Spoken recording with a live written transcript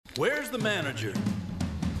Where's the manager?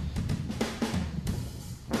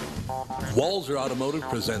 Walzer Automotive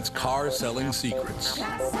presents Car Selling Secrets.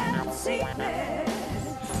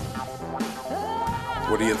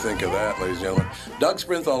 What do you think of that, ladies and gentlemen? Doug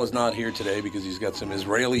Sprinthal is not here today because he's got some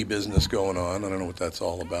Israeli business going on. I don't know what that's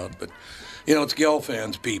all about, but, you know, it's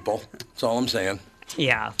Gelfand's people. That's all I'm saying.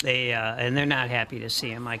 Yeah, and they're not happy to see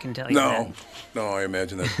him, I can tell you that. No, I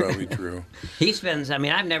imagine that's probably true. He spends,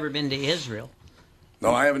 I've never been to Israel. No,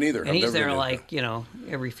 I haven't either. And he's there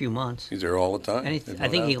every few months. He's there all the time. And I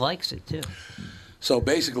think he likes it, too. So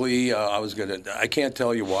basically, I can't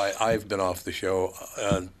tell you why I've been off the show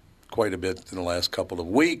quite a bit in the last couple of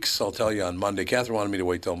weeks. I'll tell you on Monday. Catherine wanted me to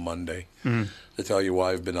wait till Monday to tell you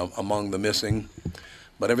why I've been among the missing.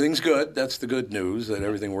 But everything's good. That's the good news, that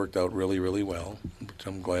everything worked out really, really well, which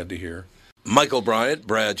I'm glad to hear. Michael Bryant,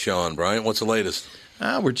 Bradshaw and Bryant, what's the latest?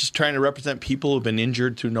 We're just trying to represent people who've been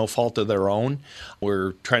injured through no fault of their own.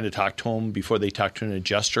 We're trying to talk to them before they talk to an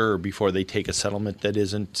adjuster or before they take a settlement that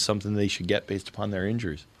isn't something they should get based upon their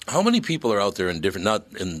injuries. How many people are out there not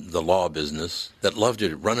in the law business, that love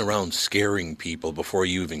to run around scaring people before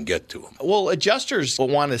you even get to them? Well, adjusters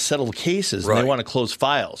want to settle cases and Right. they want to close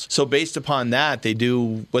files. So based upon that, they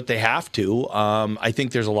do what they have to. I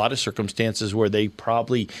think there's a lot of circumstances where they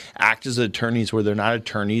probably act as attorneys where they're not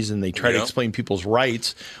attorneys and they try to explain people's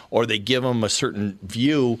rights, or they give them a certain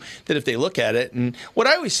view that if they look at it. And what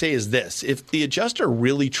I always say is this: if the adjuster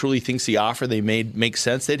really truly thinks the offer they made makes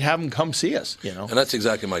sense, they'd have them come see us. And that's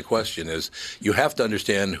exactly my question is, you have to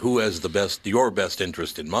understand who has your best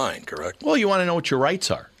interest in mind, correct? Well, you want to know what your rights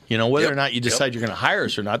are. Whether or not you decide you're going to hire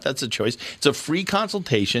us or not, that's a choice. It's a free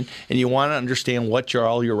consultation, and you want to understand what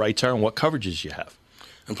all your rights are and what coverages you have.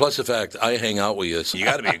 And plus the fact I hang out with you, so you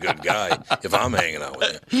got to be a good guy if I'm hanging out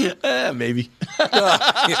with you. Maybe.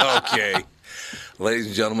 Okay. Ladies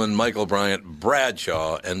and gentlemen, Michael Bryant,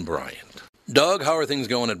 Bradshaw and Bryant. Doug, how are things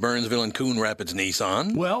going at Burnsville and Coon Rapids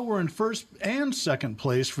Nissan? Well, we're in first and second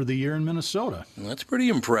place for the year in Minnesota. That's pretty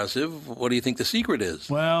impressive. What do you think the secret is?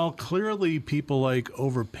 Well, clearly people like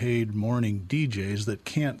overpaid morning DJs that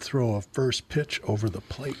can't throw a first pitch over the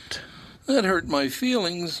plate. That hurt my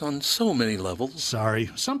feelings on so many levels. Sorry.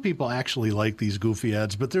 Some people actually like these goofy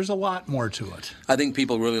ads, but there's a lot more to it. I think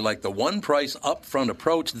people really like the one-price upfront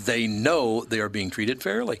approach. They know they are being treated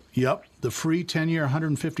fairly. Yep. The free 10-year,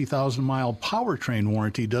 150,000-mile powertrain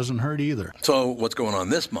warranty doesn't hurt either. So what's going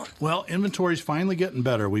on this month? Well, inventory's finally getting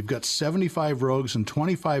better. We've got 75 Rogues and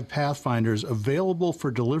 25 Pathfinders available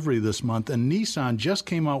for delivery this month, and Nissan just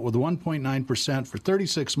came out with 1.9% for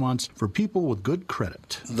 36 months for people with good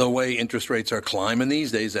credit. The way interest rates are climbing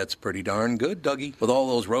these days, that's pretty darn good, Dougie. With all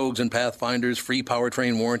those Rogues and Pathfinders, free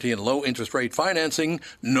powertrain warranty, and low interest rate financing,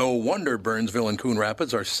 no wonder Burnsville and Coon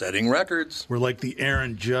Rapids are setting records. We're like the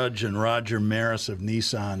Aaron Judge and Roger Maris of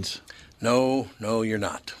Nissans. No, you're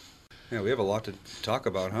not. Yeah, we have a lot to talk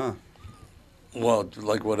about, huh? Well,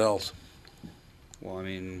 like what else? Well,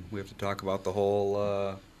 we have to talk about the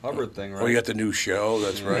whole Hubbard thing, right? Well, you got the new show.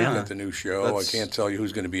 That's right. You got the new show. I can't tell you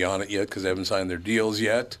who's going to be on it yet because they haven't signed their deals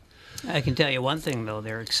yet. I can tell you one thing, though.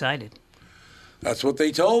 They're excited. That's what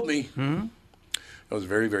they told me. Mm-hmm. That was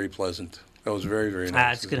very, very pleasant. That was very, very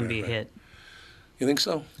nice. It's going to be a hit. You think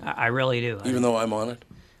so? I really do. Even though I'm on it?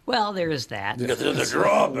 Well, there is that. There's a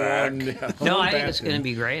drawback. No, I think it's going to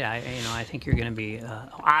be great. I think you're going to be,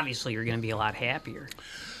 obviously, you're going to be a lot happier.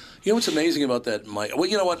 You know what's amazing about that, Mike? Well,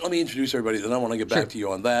 you know what? Let me introduce everybody, then I want to get back to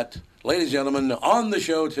you on that. Ladies and gentlemen, on the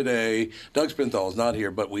show today, Doug Sprinthal is not here,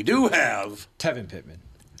 but we do have... Tevin Pittman.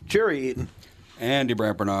 Jerry Eaton. Andy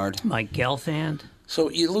Brant Bernard. Mike Gelfand. So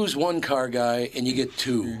you lose one car guy and you get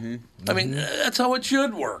two. Mm-hmm. That's how it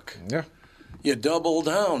should work. Yeah. You double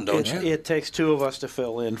down, don't you? It takes two of us to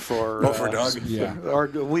fill in for... for Doug? Yeah. Or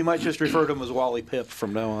we might just refer to him as Wally Pip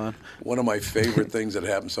from now on. One of my favorite things that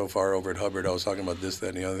happened so far over at Hubbard, I was talking about this, that,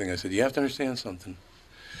 and the other thing. I said, you have to understand something.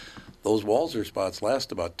 Those Walzer spots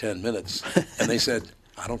last about 10 minutes. And they said,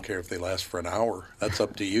 I don't care if they last for an hour. That's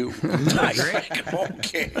up to you. I agree. Like,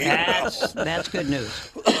 okay. That's good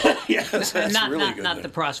news. Yes, that's not, really not, good not news. the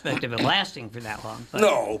prospect of it lasting for that long. But.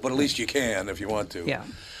 No, but at least you can if you want to. Yeah.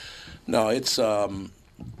 No, it's, and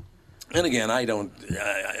again,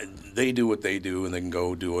 they do what they do and they can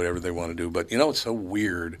go do whatever they want to do. But you know what's so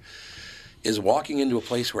weird is walking into a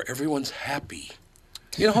place where everyone's happy.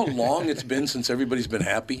 You know how long it's been since everybody's been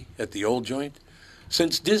happy at the old joint?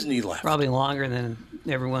 Since Disney left. Probably longer than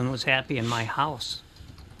everyone was happy in my house.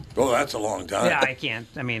 Oh, that's a long time. Yeah, I can't.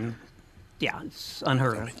 It's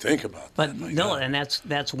unheard of. Think about that. But no, and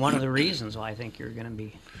that's one of the reasons why I think you're going to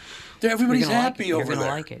be Everybody's You're gonna happy like it. over You're gonna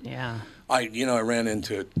there. like it, yeah. I ran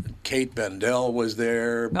into Kate Bendell was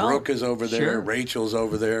there, Brooke is over there, sure. Rachel's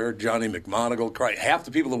over there, Johnny McMonagle. Half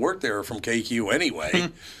the people that work there are from KQ anyway,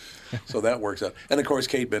 so that works out. And of course,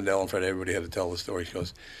 Kate Bendell in front of everybody had to tell the story. She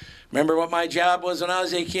goes, "Remember what my job was when I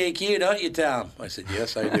was at KQ, don't you, Tom?" I said,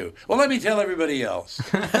 "Yes, I do." "Well, let me tell everybody else."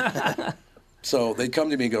 So they'd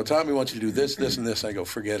come to me and go, "Tom, we want you to do this, this, and this." I go,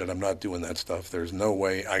 "Forget it. I'm not doing that stuff. There's no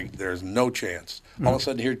way. There's no chance." All of a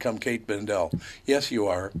sudden, here'd come Kate Bendell. "Yes, you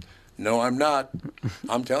are." "No, I'm not.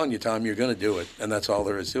 I'm telling you, Tom, you're going to do it." And that's all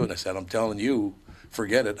there is to it. And I said, "I'm telling you,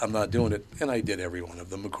 forget it. I'm not doing it." And I did every one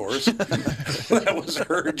of them, of course. That was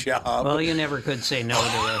her job. Well, you never could say no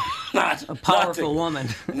to Not- a powerful not woman.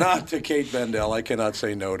 to, not to Kate Bendell. I cannot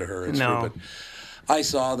say no to her. It's No. true, but I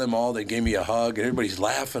saw them all. They gave me a hug, and everybody's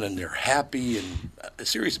laughing, and they're happy. And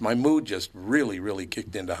seriously, my mood just really, really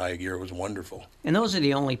kicked into high gear. It was wonderful. And those are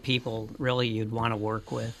the only people really you'd want to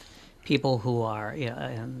work with. People who are,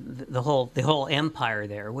 and the whole empire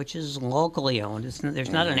there, which is locally owned. There's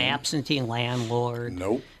not an absentee landlord.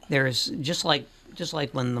 Nope. There's just like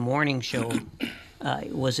when the morning show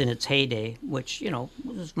was in its heyday, which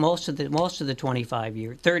was most of the 25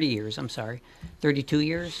 years, 30 years. I'm sorry, 32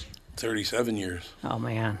 years. 37 years. Oh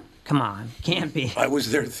man, come on, can't be. I was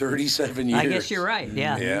there 37 years. I guess you're right.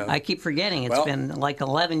 Yeah. Yeah. I keep forgetting. It's Well- been like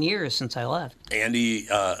 11 years since I left.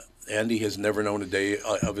 Andy has never known a day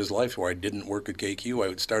of his life where I didn't work at KQ.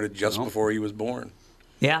 I started just before he was born.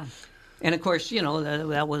 Yeah, and of course,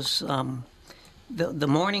 that was the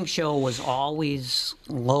morning show was always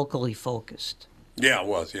locally focused, Yeah, it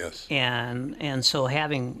was, yes. and so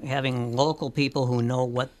having local people who know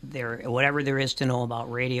whatever there is to know about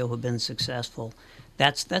radio, who've been successful,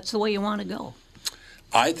 that's the way you want to go.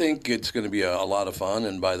 I think it's going to be a lot of fun.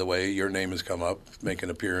 And by the way, your name has come up making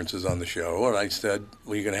appearances on the show. And I said,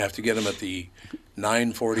 well, you're going to have to get him at the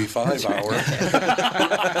 9:45 hour.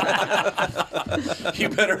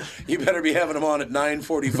 You better be having him on at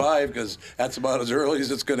 9:45 because that's about as early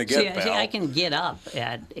as it's going to get, pal. See, I can get up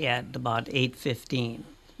at about 8:15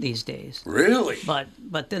 these days. Really?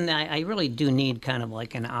 But then I really do need kind of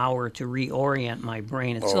like an hour to reorient my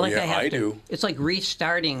brain. It's Oh, like yeah, I do. It's like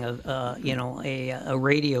restarting a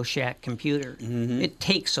Radio Shack computer. It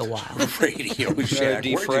takes a while. Radio Gotta Shack.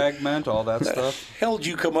 defragment, all that stuff. Hell did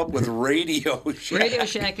you come up with Radio Shack? Radio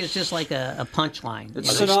Shack is just like a punchline.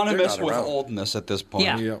 It's They're synonymous not with around. oldness at this point.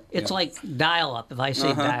 Yeah, it's like dial-up. If I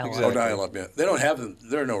say dial-up, exactly. Oh, dial-up, yeah. They don't have them.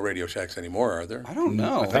 There are no Radio Shacks anymore, are there? I don't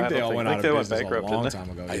know. I think they all went out they of went business bankrupt, a long didn't they? time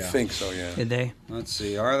ago. I Yeah. think so, yeah. did they? Let's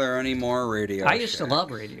see. Are there any more radio? I used to Shack?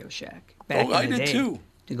 love Radio Shack back Oh, I in the did day. too.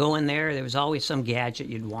 To go in there was always some gadget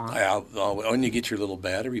you'd want. And you get your little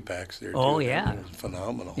battery packs there, too. Oh, That yeah. was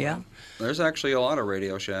phenomenal. Yeah. There's actually a lot of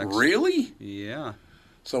Radio Shacks. Really? Yeah.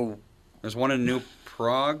 So There's one in New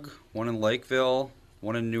Prague, one in Lakeville,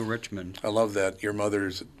 one in New Richmond. I love that. Your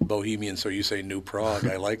mother's Bohemian, so you say New Prague.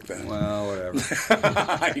 I like that. Well,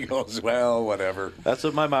 whatever. He goes, well, whatever. That's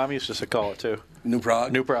what my mom used to call it too. New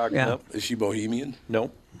Prague? New Prague. Yeah. Nope. Is she Bohemian?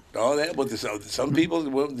 Nope. Oh, some people,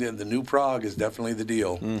 the New Prague is definitely the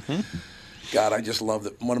deal. Mm-hmm. God, I just love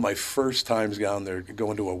that. One of my first times down there,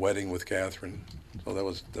 going to a wedding with Catherine. So that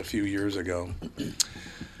was a few years ago.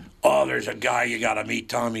 Oh, there's a guy you got to meet,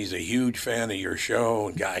 Tom. He's a huge fan of your show.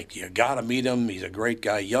 And guy, you got to meet him. He's a great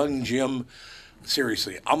guy. Young Jim.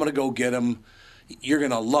 Seriously, I'm going to go get him. You're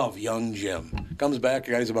going to love Young Jim. Comes back,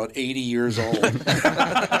 the guy's about 80 years old.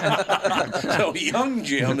 So Young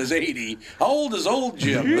Jim is 80. How old is old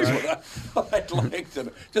Jim? That's what I'd like to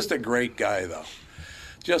know. Just a great guy, though.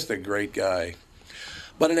 Just a great guy.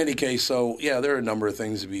 But in any case, so, yeah, there are a number of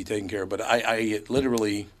things to be taken care of. But I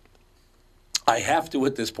literally, I have to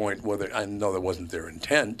at this point, whether I know that wasn't their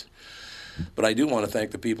intent, but I do want to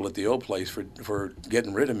thank the people at the old place for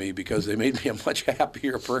getting rid of me because they made me a much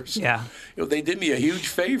happier person. Yeah. They did me a huge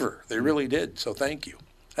favor. They really did. So thank you.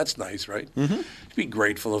 That's nice, right? Mm-hmm. Be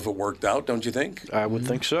grateful if it worked out, don't you think? I would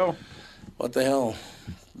think so. What the hell?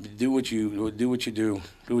 Do what you do. Do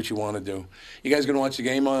what you want to do. You guys going to watch the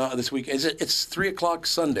game this week? It's 3:00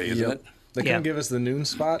 Sunday, isn't it? They Yeah. couldn't give us the noon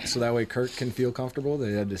spot, so that way Kirk can feel comfortable.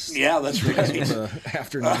 They had to Yeah, that's right. the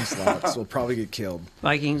afternoon slot, so we'll probably get killed.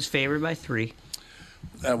 Vikings favored by 3.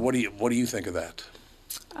 What do you think of that?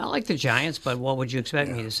 I like the Giants, but what would you expect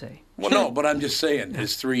me to say? Well, no, but I'm just saying,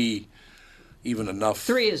 is 3 even enough?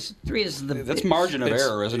 3 is the That's margin of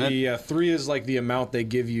error, isn't it? The 3 is like the amount they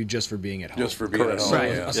give you just for being at home. Just for being at home.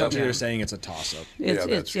 Right. Yeah. Essentially, they're saying it's a toss-up.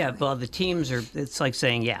 It's well, the teams are. It's like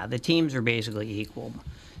saying, the teams are basically equal.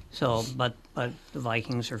 So, but the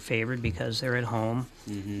Vikings are favored because they're at home,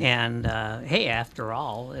 and hey, after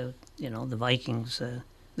all, the Vikings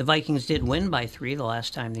the Vikings did win by 3 the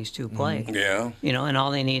last time these two played. Yeah. You know, and all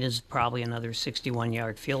they need is probably another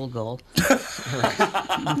 61-yard field goal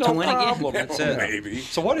to win problem. again. That's it. Maybe.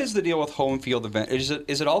 So what is the deal with home field advantage?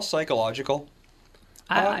 Is it all psychological?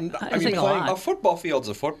 I think a lot. A football field's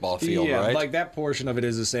a football field, yeah, right? like that portion of it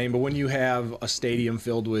is the same. But when you have a stadium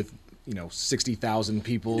filled with 60,000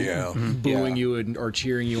 people Yeah. booing you or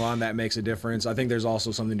cheering you on, that makes a difference. I think there's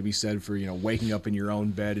also something to be said for waking up in your own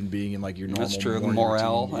bed and being in like your normal. That's true, the morning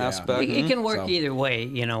morale routine. aspect. It can work So- either way.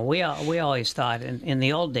 We always thought in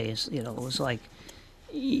the old days, it was like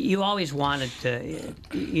you always wanted to.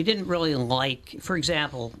 You didn't really like, for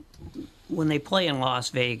example, when they play in Las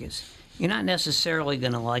Vegas. You're not necessarily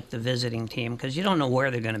going to like the visiting team because you don't know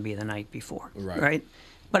where they're going to be the night before, right?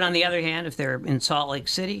 But on the other hand, if they're in Salt Lake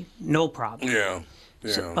City, no problem. Yeah.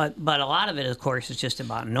 Yeah. So, but a lot of it, of course, is just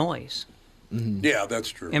about noise. Yeah, that's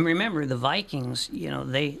true. And remember, the Vikings,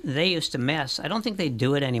 they used to mess. I don't think they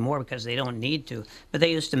do it anymore because they don't need to. But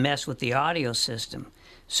they used to mess with the audio system.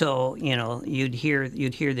 So you'd hear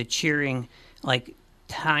the cheering like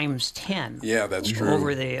times 10. Yeah, that's true.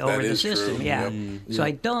 Over the system. True. Yeah. Yep. So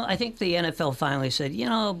I think the NFL finally said,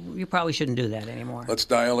 you probably shouldn't do that anymore. Let's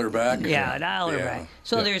dial her back. Yeah, dial her Yeah. back.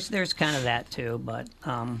 So there's kind of that too, but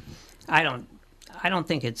I don't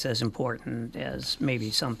think it's as important as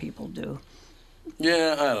maybe some people do.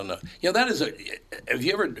 Yeah, I don't know. Yeah, that is have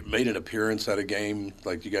you ever made an appearance at a game?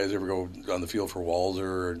 Like, you guys ever go on the field for Walser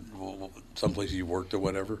or someplace you worked or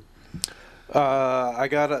whatever? I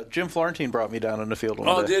got Jim Florentine brought me down on the field one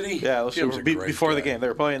day. Oh, did he? Yeah, it was Jim's a great before the guy. game. They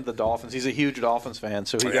were playing the Dolphins. He's a huge Dolphins fan,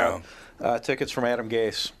 so he got tickets from Adam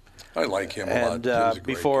Gase. I like him a lot. And Jim's a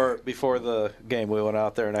great before the game, we went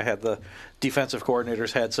out there, and I had the defensive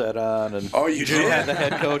coordinator's headset on, and you Jim did? had the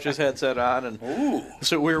head coach's headset on, and Ooh.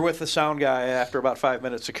 so we were with the sound guy. After about 5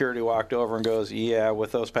 minutes, security walked over and goes, "Yeah,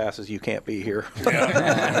 with those passes, you can't be here.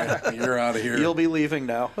 Yeah, you're out of here. You'll be leaving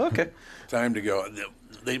now." Okay. Time to go.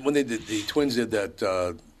 When the Twins did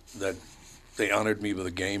that they honored me with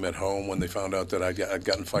a game at home when they found out that I'd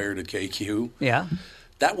gotten fired at KQ. Yeah.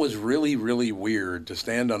 That was really, really weird to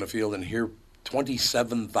stand on a field and hear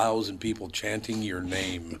 27,000 people chanting your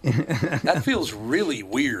name. That feels really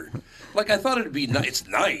weird. Like, I thought it'd be nice. It's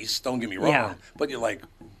nice, don't get me wrong. Yeah. But you're like,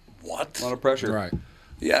 what? A lot of pressure. Right.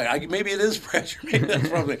 Yeah, maybe it is pressure. Maybe that's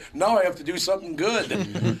probably, now I have to do something good.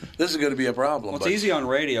 This is going to be a problem. Well, it's easy on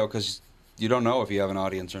radio because you don't know if you have an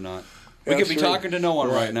audience or not. We Yeah, could be true. talking to no one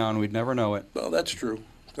Right. right now, and we'd never know it. Well, that's true.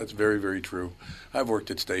 That's very, very true. I've worked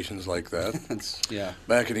at stations like that. Yeah.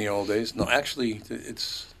 Back in the old days. No, actually,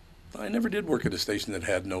 I never did work at a station that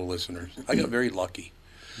had no listeners. I got very lucky.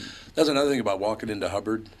 That's another thing about walking into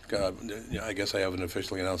Hubbard. I guess I haven't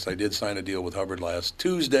officially announced. I did sign a deal with Hubbard last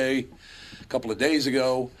Tuesday, a couple of days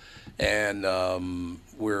ago, and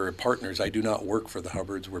we're partners. I do not work for the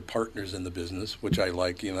Hubbards. We're partners in the business, which I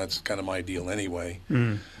like. That's kind of my deal anyway.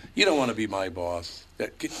 You don't want to be my boss.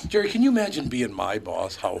 Jerry, can you imagine being my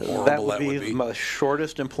boss? How horrible That would be be. the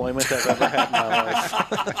shortest employment I've ever had in my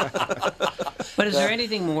life. But is there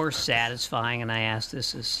anything more satisfying, and I ask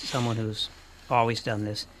this as someone who's always done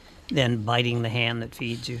this, than biting the hand that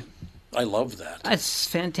feeds you? I love that. That's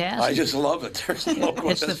fantastic. I just love it. There's no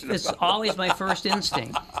question It's about always my first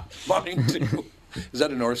instinct. Mine too. Is that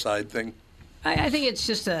a North Side thing? I think it's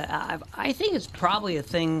just I think it's probably a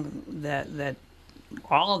thing that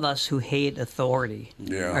all of us who hate authority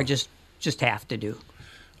are just have to do.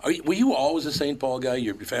 Were you always a St. Paul guy?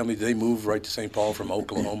 Your family, did they move right to St. Paul from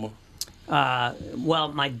Oklahoma?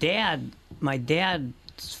 Well, my dad's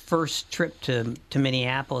first trip to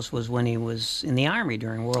Minneapolis was when he was in the Army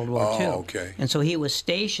during World War II. Okay. And so he was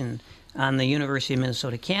stationed on the University of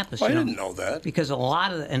Minnesota campus. I didn't know that. Because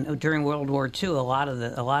during World War II, a lot of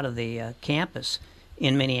the campus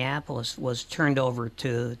in Minneapolis was turned over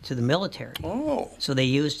to the military. Oh. So they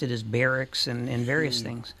used it as barracks and various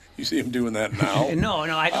things. You see him doing that now? No,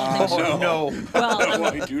 I don't think so. No. Well,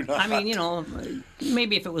 I do not. I mean,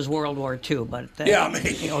 maybe if it was World War II, but Yeah,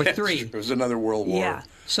 maybe. or III. It was another World War. Yeah.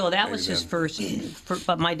 So that Maybe was his then. first.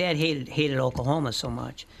 But my dad hated Oklahoma so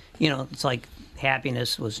much. It's like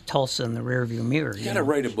happiness was Tulsa in the rearview mirror. You got to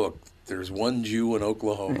write a book. There's one Jew in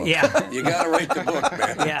Oklahoma. Yeah. You got to write the book,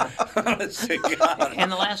 man. Yeah. Honest to God.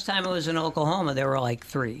 And the last time it was in Oklahoma, there were like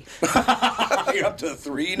 3. You're up to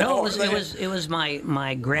 3 now? No, it was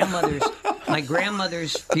my grandmother's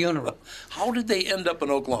funeral. How did they end up in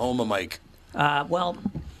Oklahoma, Mike? Well,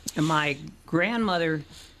 my grandmother,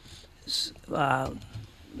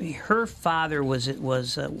 her father was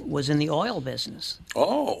in the oil business.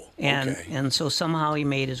 Oh, okay. And so somehow he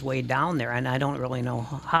made his way down there, and I don't really know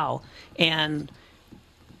how. And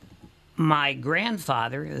my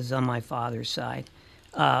grandfather is on my father's side.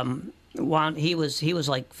 he was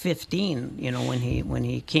like 15, when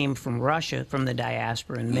he came from Russia, from the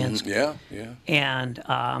diaspora in Minsk. Yeah.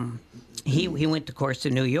 And he went, of course, to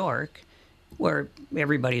New York, where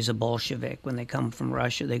everybody's a Bolshevik. When they come from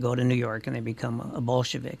Russia, they go to New York and they become a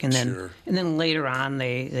Bolshevik. And then, Sure. and then later on,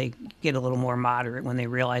 they get a little more moderate when they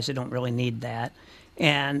realize they don't really need that.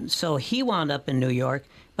 And so he wound up in New York,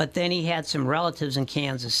 but then he had some relatives in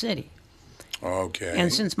Kansas City. Okay.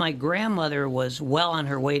 And since my grandmother was well on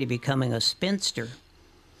her way to becoming a spinster,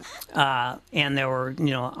 and there were,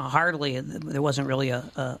 there wasn't really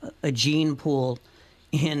a gene pool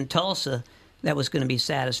in Tulsa that was going to be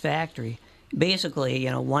satisfactory. Basically,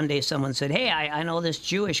 one day someone said, "Hey, I know this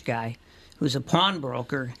Jewish guy who's a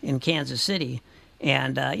pawnbroker in Kansas City,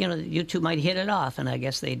 and you two might hit it off." And I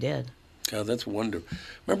guess they did. God, that's wonderful.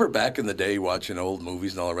 Remember back in the day watching old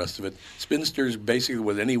movies and all the rest of it? Spinsters basically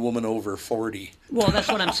with any woman over 40. Well, that's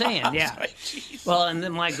what I'm saying, yeah. Like, geez. Well, and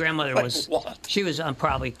then my grandmother was, what? she was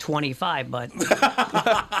probably 25, but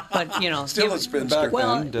Still a spinster.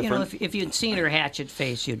 Well, different. if you'd seen her hatchet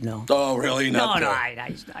face, you'd know. Oh, really? No, Not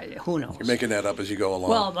I, who knows? You're making that up as you go along.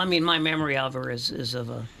 Well, I mean, my memory of her is of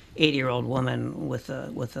a 80-year-old woman with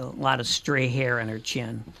a lot of stray hair on her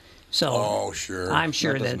chin. So oh, sure. I'm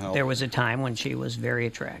sure That doesn't that help. there was a time when she was very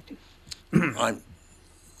attractive. I'm.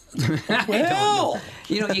 Well,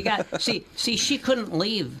 You got see she couldn't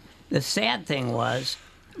leave. The sad thing was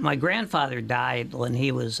my grandfather died when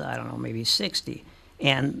he was, I don't know, maybe 60.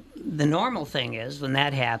 And the normal thing is when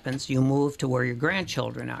that happens, you move to where your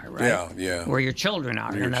grandchildren are, right? Yeah. Where your children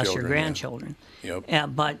are, Your and thus your children, yeah. grandchildren. Yep.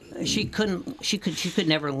 But she could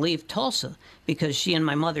never leave Tulsa because she and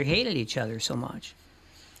my mother hated each other so much.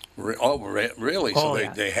 Really? Oh, So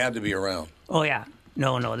yeah. they had to be around. Oh yeah.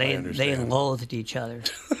 No, they understand. loathed each other.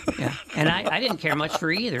 Yeah. And I didn't care much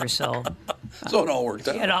for either, so So it all worked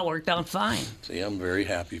out. it all worked out fine. See, I'm very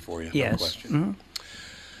happy for you. Yes. No question.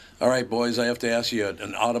 All right, boys, I have to ask you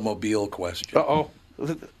an automobile question. Uh-oh.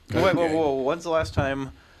 Whoa. When's the last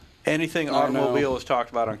time anything automobile was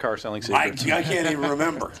talked about on Car Selling I Secrets? can't even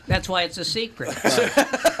remember. That's why it's a secret.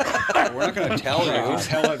 We're not going to tell you.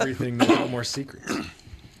 Tell everything. There's no more secrets.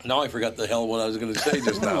 Now I forgot the hell what I was going to say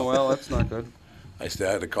just now. Oh, well, that's not good. I still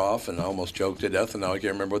had a cough and I almost choked to death, and now I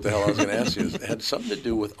can't remember what the hell I was going to ask you. It had something to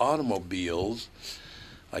do with automobiles.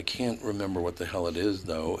 I can't remember what the hell it is,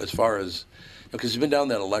 though, as far as, because you've been down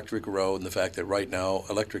that electric road, and the fact that right now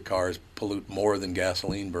electric cars pollute more than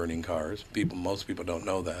gasoline-burning cars. Most people don't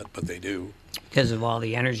know that, but they do. Because of all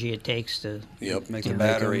the energy it takes to. Yep. Make a Yeah.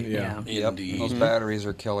 battery. Yeah. Yep. Indeed. Those batteries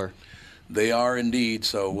are killer. They are indeed,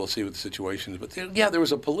 so we'll see what the situation is. But there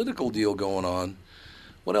was a political deal going on.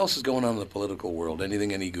 What else is going on in the political world?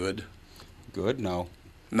 Anything any good? Good? No.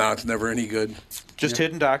 No, it's never any good. Just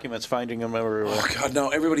hidden documents, finding them everywhere. Oh, God, no,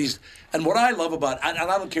 everybody's... And what I love about... And I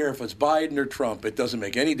don't care if it's Biden or Trump. It doesn't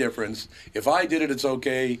make any difference. If I did it, it's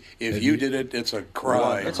okay. If you did it, it's a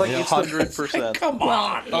crime. It's like 100%. Come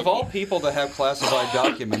on. Of all people that have classified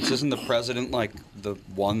documents, isn't the president like the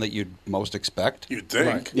one that you'd most expect? You'd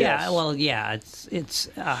think. Yeah, well, yeah, it's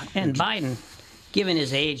and Biden, given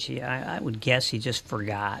his age, I would guess he just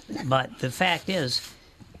forgot. But the fact is,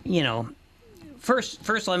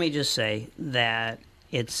 first let me just say that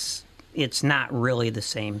it's not really the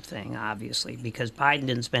same thing, obviously, because Biden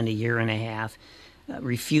didn't spend a year and a half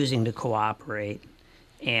refusing to cooperate,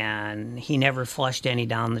 and he never flushed any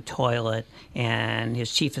down the toilet, and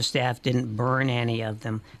his chief of staff didn't burn any of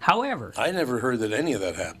them. However, I never heard that any of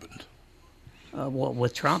that happened. well,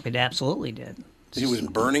 with Trump, it absolutely did. He was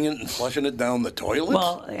burning it and flushing it down the toilet?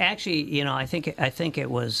 Well, actually, I think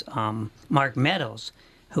it was Mark Meadows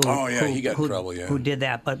who. Oh, yeah, he got in who, trouble, yeah. Who did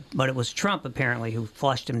that? But it was Trump apparently who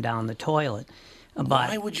flushed him down the toilet.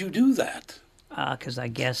 Why would you do that? Because I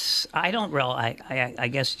guess I don't really. I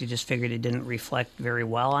guess you just figured it didn't reflect very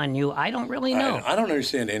well on you. I don't really know. I don't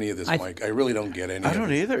understand any of this, Mike. I really don't get any I of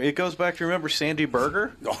don't it. either. It goes back to, remember Sandy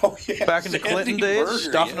Berger? Oh, yeah. Back in the Sandy Clinton days, Berger,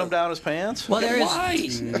 stuffing yeah. them down his pants? Well, there Why?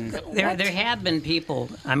 is. There have been people.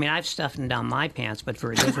 I mean, I've stuffed them down my pants, but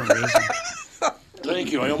for a different reason.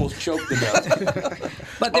 Thank you. I almost choked to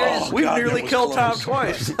death. But there is. We've God, nearly that was killed Tom close.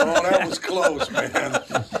 twice. Oh, that was close, man.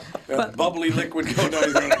 That bubbly liquid going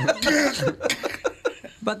down.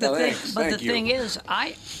 But the Well, thing, thanks. but the Thank you. thing is,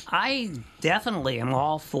 I definitely am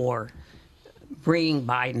all for bringing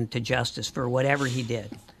Biden to justice for whatever he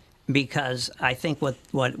did, because I think what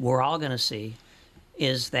we're all going to see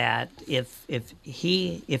is that if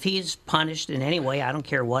he's punished in any way, I don't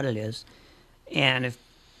care what it is, and if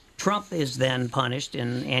Trump is then punished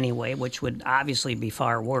in any way, which would obviously be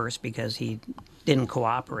far worse because he didn't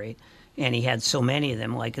cooperate, and he had so many of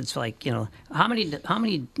them. Like it's like how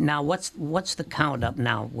many now? What's the count up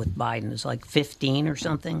now with Biden? It's like 15 or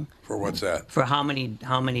something. For what's that? For how many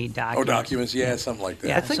documents? Oh, documents. Yeah, something like that.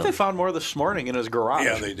 Yeah, I think they found more this morning in his garage.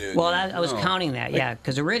 Yeah, they did. Well, I was counting that, yeah,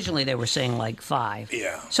 because originally they were saying like 5.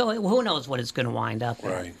 Yeah. So who knows what it's going to wind up at.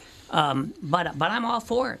 Right. But I'm all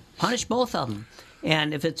for it. Punish both of them.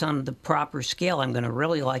 And if it's on the proper scale, I'm going to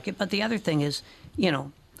really like it. But the other thing is,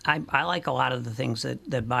 I like a lot of the things that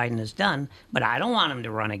Biden has done, but I don't want him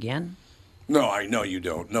to run again. No, I know you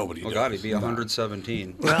don't. Nobody does. Oh, God, he'd be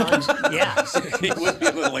 117. Well, yeah. He would be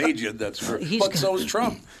a little aged, that's true. But so is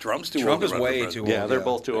Trump. Trump's too old. Trump is way too old. Yeah, they're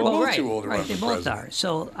both too old. Well, both right, too old to run right. They for both president. are.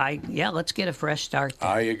 So let's get a fresh start there.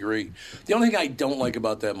 I agree. The only thing I don't like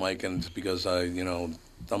about that, Mike, and it's because I'm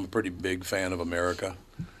a pretty big fan of America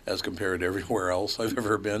as compared to everywhere else I've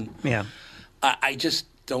ever been. Yeah. I just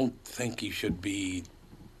don't think you should be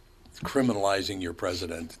criminalizing your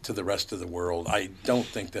president to the rest of the world. I don't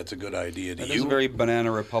think that's a good idea. Do That you? is a very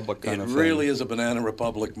banana republic kind It of thing. really is a banana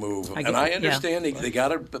republic move. I And I get- understand they got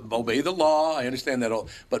to obey the law. I understand that all.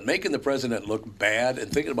 But making the president look bad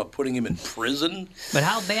and thinking about putting him in prison. But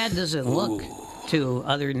how bad does it look to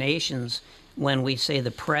other nations when we say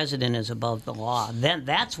the president is above the law? Then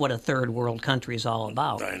that's what a third world country is all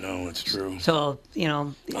about. I know, it's true. So,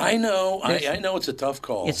 I know. I know it's a tough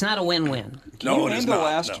call. it's not a win-win. Can you it name is the not.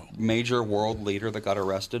 last No. major world leader that got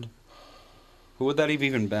arrested? Who would that have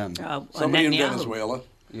even been? Somebody in Netanyahu. Venezuela.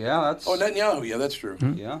 Yeah, that's... Oh, Netanyahu. Yeah, that's true.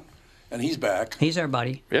 Yeah. And he's back. He's our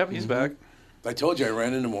buddy. Yep, he's back. I told you I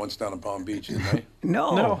ran into him once down in Palm Beach, didn't I?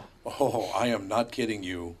 No. Oh, I am not kidding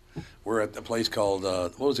you. We're at the place called,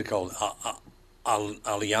 what was it called?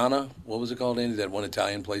 Aliana? What was it called, Andy? That one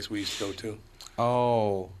Italian place we used to go to?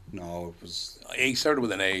 Oh, no, it was... A started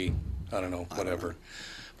with an A. I don't know, whatever.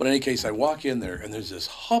 But in any case, I walk in there, and there's this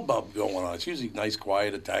hubbub going on. It's usually a nice,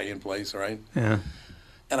 quiet Italian place, right? Yeah.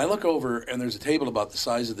 And I look over, and there's a table about the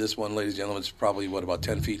size of this one, ladies and gentlemen. It's probably, about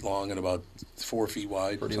 10 feet long and about 4 feet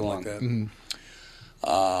wide, Pretty something long. like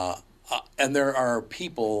that. And there are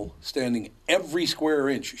people standing every square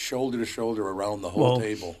inch, shoulder to shoulder, around the whole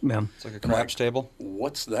table. Yeah. It's like a craps table.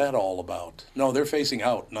 What's that all about? No, they're facing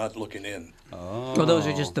out, not looking in. Well, those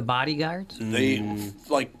are just the bodyguards? They,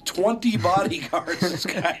 like 20 bodyguards this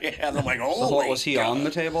guy had. I'm like, oh, So what, was he on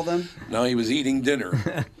the table then? No, he was eating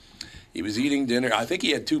dinner. He was eating dinner. I think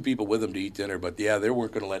he had 2 people with him to eat dinner, but yeah, they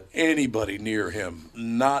weren't going to let anybody near him.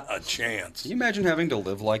 Not a chance. Can you imagine having to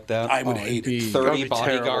live like that? I would hate it. 30 That'd be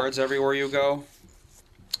bodyguards everywhere you go?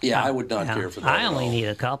 Yeah, I would not Yeah. care for that. I at only all. need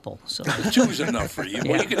a couple. So. 2's enough for you.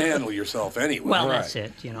 Well, Yeah. you can handle yourself anyway. Well, that's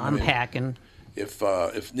it. I'm packing.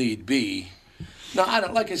 if need be. No, I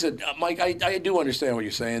don't. Like I said, Mike, I do understand what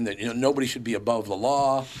you're saying, that nobody should be above the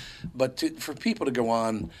law, but for people to go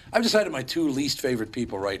on, I've decided my 2 least favorite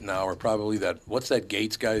people right now are probably what's that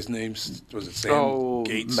Gates guy's name? Was it Sam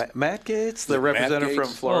Gates? Matt Gates, the it Matt representative Gates?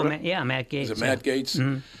 from Florida. Matt Gates. Is it Matt Gates?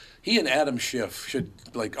 Mm-hmm. He and Adam Schiff should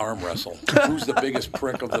arm wrestle. Who's the biggest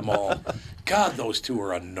prick of them all? God, those 2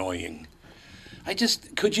 are annoying.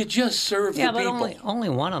 Could you just serve Yeah, the but people? only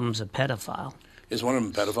one of them's a pedophile. Is one of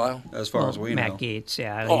them a pedophile? As far as we know. Matt Gates,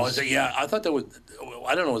 yeah. Oh, he's- yeah. I thought that was.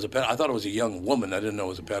 I don't know. It was a ped. I thought it was a young woman. I didn't know it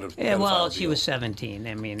was a pedophile. Yeah, well, she deal. was 17.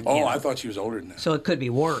 I mean, Oh, I thought she was older than that. so it could be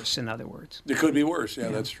worse. In other words, It could be worse. Yeah,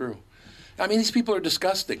 that's true. I mean, these people are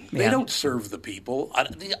disgusting. They Yeah. don't serve the people.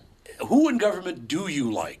 Who in government do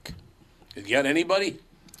you like? You got anybody?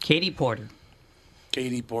 Katie Porter,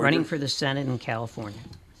 Katie Porter. running for the Senate in California.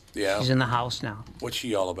 Yeah. She's in the House now. What's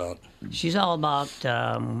she all about? She's all about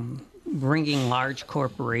bringing large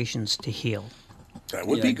corporations to heel. That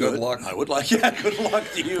would Yeah, be good good. luck. I would like. Yeah, good luck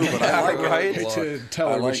to you. But I like right. it. Hate to tell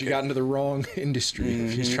I her, like but she it. got into the wrong industry.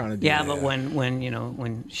 If she's trying to do Yeah, that. but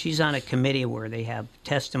when she's on a committee where they have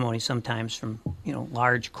testimony sometimes from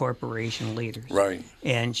large corporation leaders, Right.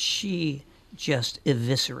 and she just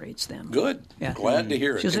eviscerates them. Good. Yeah. Glad to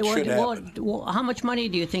hear it. She'll say, It should happen. well, how much money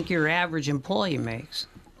do you think your average employee makes?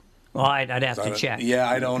 Well, I'd have to check. Yeah,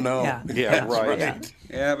 I don't know. Yeah. Yeah, right. Yeah.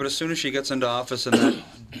 Yeah, but as soon as she gets into office and that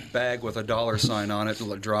bag with a dollar sign on it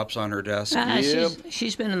drops on her desk.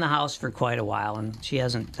 She's been in the House for quite a while, and she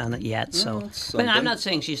hasn't done it yet. So, that's but I'm something. not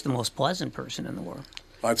saying she's the most pleasant person in the world.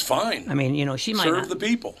 That's fine. I mean, she might Serve not, the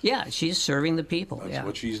people. Yeah, she's serving the people. That's yeah.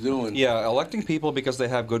 what she's doing. Yeah, electing people because they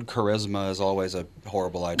have good charisma is always a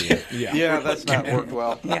horrible idea. Yeah, that's not worked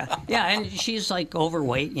well. Yeah, and she's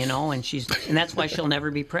overweight, and and that's why she'll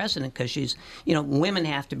never be president, because she's, women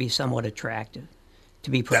have to be somewhat attractive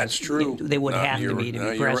to be president. That's true. They would No, have to you're- be to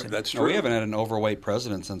no, be you're right. president. That's No, true. we haven't had an overweight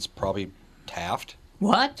president since probably Taft.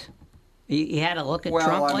 What? You had to look at Well,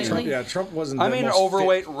 Trump I mean- lately? Yeah, Trump wasn't. I the mean, most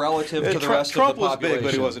overweight relative to the rest Trump of the was population. big,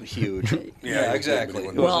 but he wasn't huge. Yeah, exactly.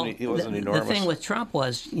 He wasn't enormous. The thing with Trump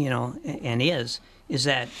was, and is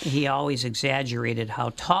that he always exaggerated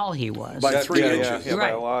how tall he was. By 3 yeah, inches. yeah, by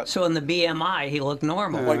a lot. So in the BMI, he looked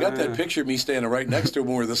normal. Well, I got that picture of me standing right next to him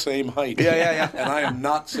when we're the same height. Yeah. And I am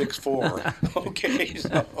not 6'4". Okay,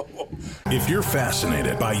 so. If you're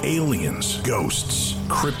fascinated by aliens, ghosts,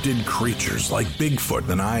 cryptid creatures like Bigfoot,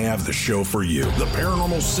 then I have the show for you. The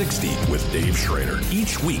Paranormal 60 with Dave Schrader.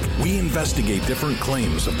 Each week, we investigate different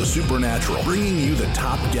claims of the supernatural, bringing you the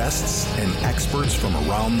top guests and experts from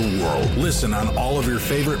around the world. Listen on all of your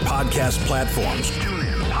favorite podcast platforms. Tune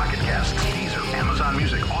in, Pocket Casts, Deezer, Amazon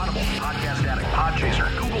Music, Audible, Podcast Addict,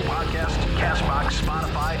 Podchaser, Google Podcasts, Castbox,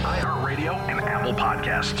 Spotify, iHeartRadio, and Apple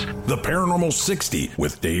Podcasts. The Paranormal 60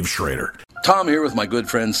 with Dave Schrader. Tom here with my good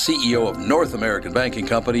friend, CEO of North American Banking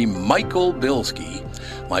Company, Michael Bilski.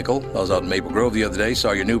 Michael, I was out in Maple Grove the other day,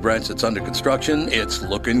 saw your new branch that's under construction. It's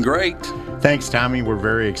looking great. Thanks, Tommy. We're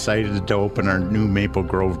very excited to open our new Maple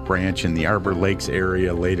Grove branch in the Arbor Lakes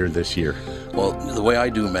area later this year. Well, the way I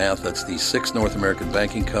do math, that's the 6th North American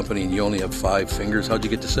Banking Company, and you only have 5 fingers. How'd you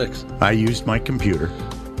get to 6? I used my computer.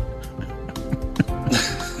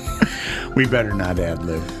 We better not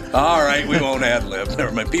ad-lib. All right, we won't ad-lib.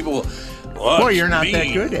 Never mind. People... Well, you're not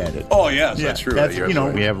that good at it. Oh, yes, that's true. That's,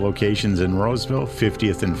 we have locations in Roseville,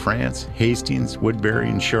 50th in France, Hastings, Woodbury,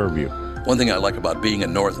 and Shoreview. One thing I like about being a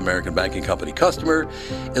North American Banking Company customer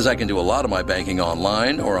is I can do a lot of my banking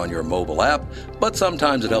online or on your mobile app, but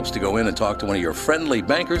sometimes it helps to go in and talk to one of your friendly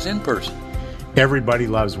bankers in person. Everybody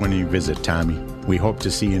loves when you visit, Tommy. We hope to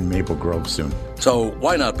see you in Maple Grove soon. So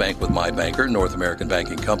why not bank with my banker, North American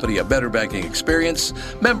Banking Company, a better banking experience,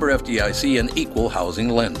 member FDIC, and equal housing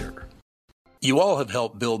lender. You all have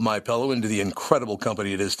helped build MyPillow into the incredible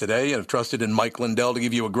company it is today and have trusted in Mike Lindell to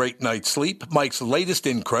give you a great night's sleep. Mike's latest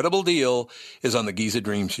incredible deal is on the Giza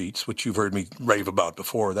Dream Sheets, which you've heard me rave about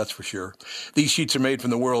before, that's for sure. These sheets are made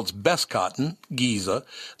from the world's best cotton, Giza.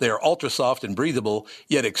 They are ultra soft and breathable,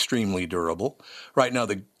 yet extremely durable. Right now,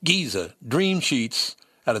 the Giza Dream Sheets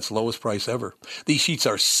at its lowest price ever. These sheets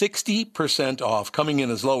are 60% off, coming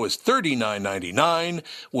in as low as $39.99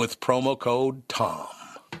 with promo code TOM.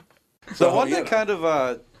 So one that kind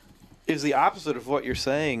of is the opposite of what you're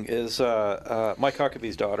saying is Mike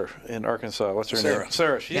Huckabee's daughter in Arkansas. What's her name?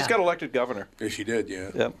 Sarah. She just got elected governor. Yeah, she did, yeah.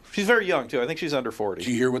 Yep. She's very young, too. I think she's under 40. Did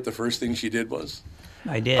you hear what the first thing she did was?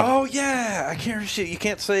 I did. Oh, yeah. I can't. You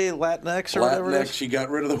can't say Latinx or whatever it is. She got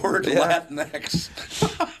rid of the word Latinx.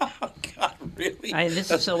 God, really?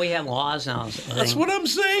 So we have laws now. That's what I'm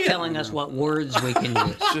saying. Telling us what words we can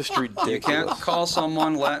use. It's just ridiculous. You can't call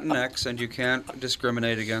someone Latinx, and you can't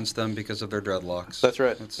discriminate against them because of their dreadlocks. That's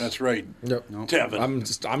right. That's right. Yep. No.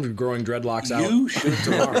 Tevin. I'm growing dreadlocks out. You should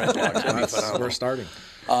tomorrow. We're starting.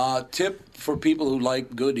 Tip for people who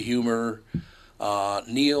like good humor.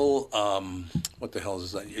 Neil, what the hell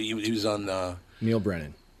is that? He was on... Neil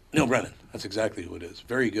Brennan. Neil Brennan. That's exactly who it is.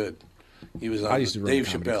 Very good. He was on I used to run Dave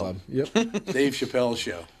a comedy Chappelle. club. Yep. Dave Chappelle's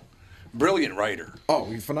show. Brilliant writer. Oh,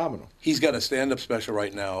 he's phenomenal. He's got a stand-up special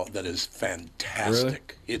right now that is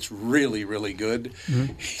fantastic. Really? It's really, really good.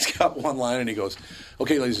 Mm-hmm. He's got one line, and he goes,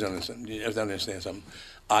 okay, ladies and gentlemen, you have to understand something.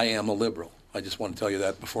 I am a liberal. I just want to tell you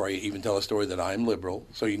that before I even tell a story that I'm liberal,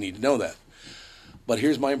 so you need to know that. But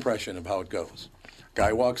here's my impression of how it goes.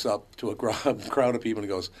 Guy walks up to a crowd of people and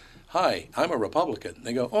goes, hi, I'm a Republican. And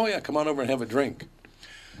they go, oh, yeah, come on over and have a drink.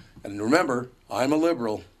 And remember, I'm a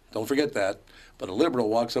liberal. Don't forget that. But a liberal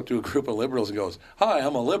walks up to a group of liberals and goes, hi,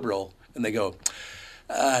 I'm a liberal. And they go,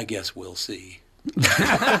 I guess we'll see.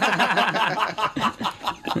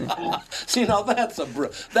 See, now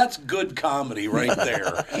that's good comedy right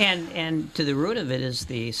there. And to the root of it is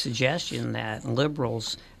the suggestion that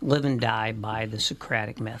liberals live and die by the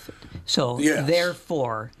Socratic method. So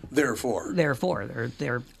therefore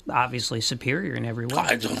they're obviously superior in every way.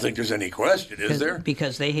 I don't think there's any question, is there?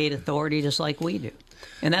 Because they hate authority just like we do.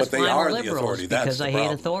 And that's but they why are liberals, the authority. That's because the I problem.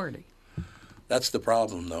 hate authority. That's the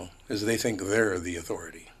problem, though, is they think they're the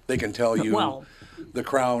authority. They can tell you the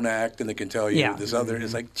Crown Act, and they can tell you this other.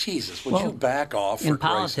 It's like, Jesus, would you back off? In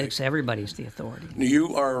politics, everybody's the authority.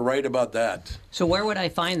 You are right about that. So where would I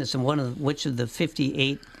find this? In which of the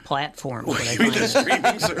 58 platforms would I You mean find the this?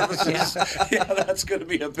 streaming services? Yeah, that's going to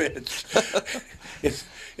be a bitch.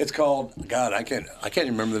 It's called, God, I can't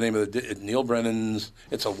even remember the name of Neil Brennan's.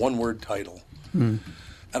 It's a one-word title.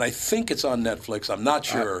 And I think it's on Netflix. I'm not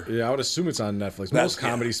sure. I would assume it's on Netflix. Most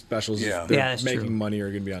comedy specials that are making money are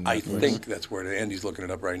going to be on Netflix. I think that's where it is. Andy's looking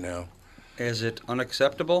it up right now. Is it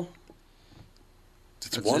unacceptable?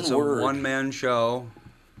 It's one word. A one-man show,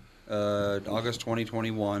 August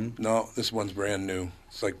 2021. No, this one's brand new.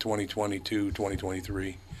 It's like 2022,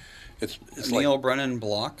 2023. It's Neil like Brennan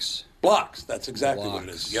Blocks. Blocks. That's exactly what it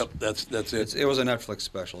is. Yep, that's it. It was a Netflix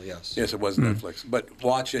special, yes. Yes, it was Netflix. But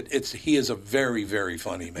watch it. He is a very, very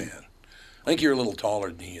funny man. I think you're a little taller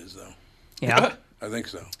than he is, though. Yeah. I think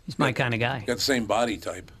so. He's my kind of guy. Got the same body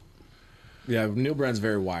type. Yeah, Neil Brennan's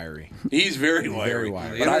very wiry. He's very wiry. Very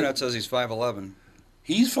wiry. The internet says he's 5'11".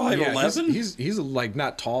 He's 5'11"? Yeah, he's like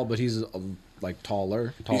not tall, but he's like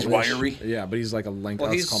taller. He's wiry? Yeah, but he's like a lanky.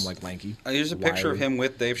 Well, let's call him like lanky. Here's a picture of Wiry. him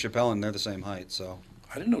with Dave Chappelle, and they're the same height, so...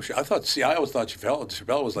 I didn't know. I always thought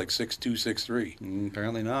Chappelle was like 6'2", 6'3".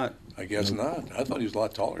 Apparently not. I guess not. I thought he was a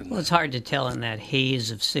lot taller than Well, that. it's hard to tell in that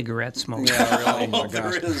haze of cigarette smoke. Yeah, really. Oh,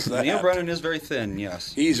 there is that. Neil Brennan is very thin,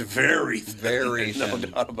 yes. He's very thin. Very No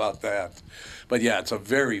thin. doubt about that. But yeah, it's a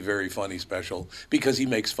very, very funny special because he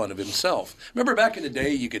makes fun of himself. Remember back in the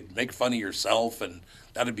day, you could make fun of yourself and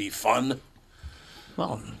that'd be fun?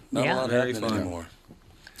 Well, Not a yeah. lot Very happening fun. anymore.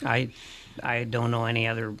 I don't know any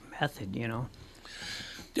other method, you know.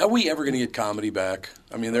 Are we ever going to get comedy back?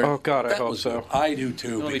 I mean, Oh, God, I that hope was so. good. I do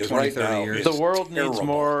too. It'll be Because 20, right 30 now, years. it's The world needs terrible.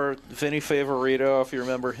 more Vinny Favorito, if you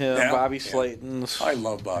remember him. Yeah, Bobby yeah. Slayton's. I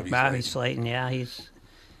love Bobby. Bobby Slayton, yeah, he's.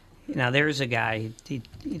 Now there's a guy.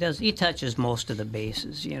 He touches most of the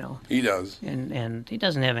bases, you know, He does. and he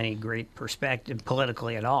doesn't have any great perspective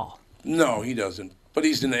politically at all. No, he doesn't. But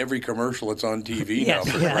he's in every commercial that's on TV Yes,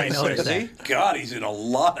 now. For yeah, I Christ's noticed sake. that. God, he's in a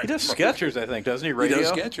lot of He does commercials. Skechers, I think, doesn't he? He Radio?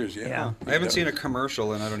 does Skechers, yeah. Yeah. I haven't seen a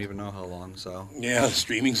commercial in I don't even know how long, so... Yeah,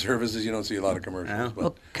 streaming services, you don't see a lot of commercials. Yeah. But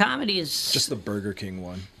Well, comedy is Just the Burger King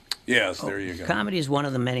one. yes, there you go. Comedy is one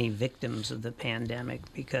of the many victims of the pandemic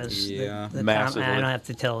because Yeah, massively. I don't have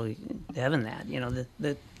to tell Devin that, you know,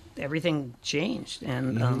 that everything changed,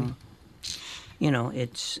 and you know,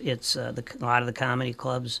 it's a lot of the comedy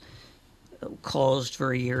clubs closed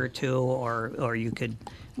for a year or two, or you could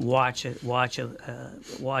watch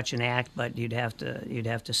an act, but you'd have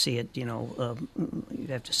to see it, you know, you'd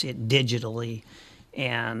have to see it digitally,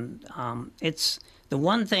 and it's the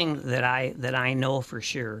one thing that I know for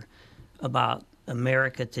sure about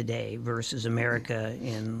America today versus America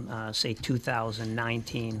in say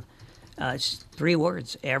 2019. It's 3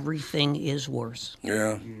 words: everything is worse.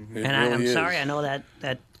 Yeah, it And I'm really is. sorry, I know that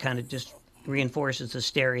kind of just reinforces the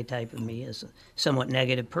stereotype of me as a somewhat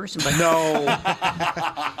negative person, but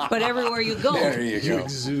but everywhere you go, There you You go.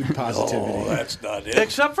 exude positivity. Oh, that's not it.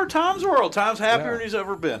 Except for Tom's World. Tom's happier than he's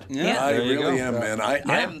ever been. Yeah. I there you really go. am,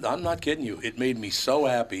 man. I'm not kidding you. It made me so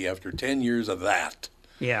happy after 10 years of that.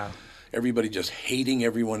 yeah. Everybody just hating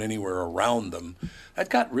everyone anywhere around them. That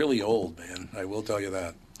got really old, man. I will tell you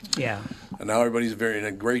that. Yeah. And now everybody's very in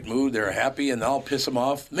a great mood. They're happy, and I'll piss them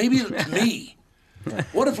off. Maybe it's me.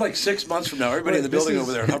 What if, like 6 months from now, everybody in the building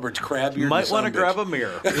over there at Hubbard's crabbier? You might want to grab a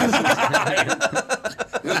mirror.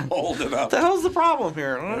 Hold it up. the hell's the problem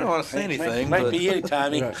here? I don't want to say anything. Might but be you,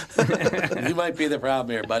 Tommy. You might be the problem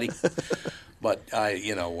here, buddy. But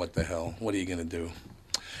what the hell? What are you going to do?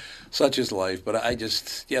 Such is life. But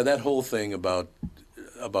that whole thing about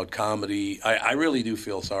comedy, I really do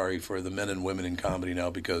feel sorry for the men and women in comedy now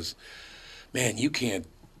because, man, you can't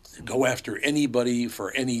go after anybody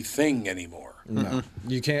for anything anymore. No,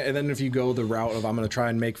 you can't. And then if you go the route of I'm going to try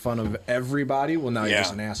and make fun of everybody, well, now you're Yeah.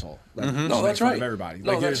 just an asshole. Like, No, just that's make fun right. Of everybody.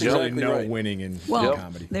 No, Like that's there's really exactly no right. winning in Well,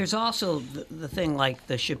 comedy. there's also the thing like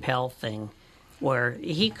the Chappelle thing, where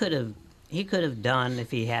he could have done,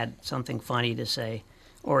 if he had something funny to say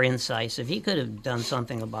or incisive, he could have done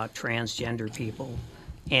something about transgender people,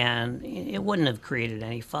 and it wouldn't have created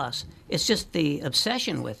any fuss. It's just the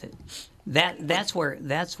obsession with it. That's where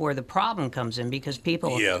the problem comes in, because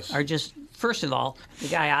people Yes. are just, first of all, the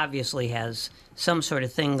guy obviously has some sort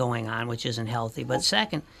of thing going on which isn't healthy, but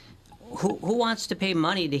second, who wants to pay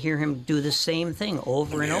money to hear him do the same thing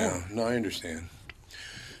over and over? No, I understand.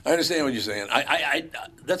 I understand what you're saying. I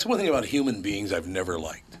that's one thing about human beings I've never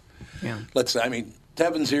liked. Yeah. Let's say,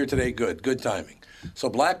 Tevin's here today, good timing. So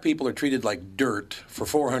black people are treated like dirt for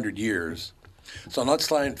 400 years. So let's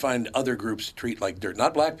try and find other groups to treat like dirt.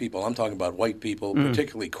 Not black people, I'm talking about white people,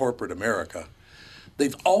 particularly corporate America.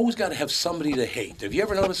 They've always got to have somebody to hate. Have you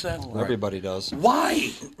ever noticed that? Everybody does.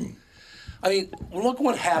 Why? Look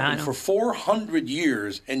what I happened know. for 400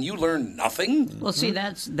 years, and you learned nothing? Well, see,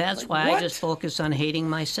 that's why what? I just focus on hating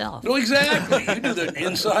myself. No, exactly. You do the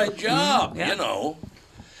inside job, Yeah. you know.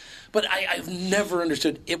 But I've never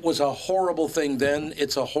understood. It was a horrible thing then.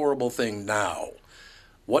 It's a horrible thing now.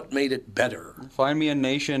 What made it better? Find me a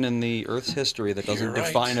nation in the Earth's history that doesn't You're right.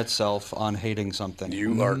 define itself on hating something.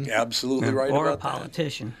 You are absolutely right Or a about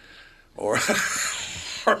politician. that. Or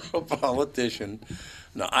a politician.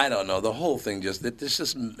 No, I don't know. The whole thing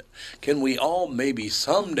can we all maybe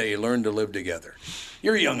someday learn to live together?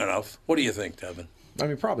 You're young enough. What do you think, Tevin? I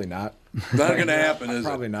mean, probably not. Not going to happen, is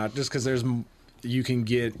Probably it? not. Just because you can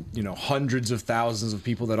get, hundreds of thousands of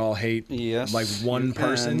people that all hate like one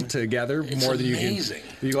person together more than amazing. You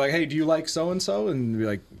can. You're like, hey, do you like so-and-so? And be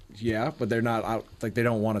like, yeah, but they're not out. Like, they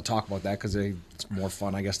don't want to talk about that because it's more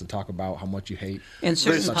fun, I guess, to talk about how much you hate. And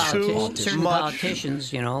certain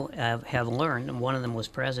politicians, have learned, and one of them was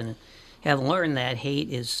president, have learned that hate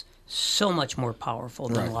is so much more powerful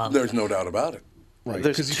than love. There's no doubt about it. Right.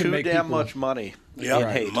 There's too damn much money in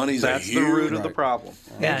hate. That's the root of the problem.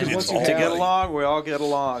 Yeah. To get along, we all get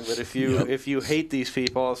along. But if you hate these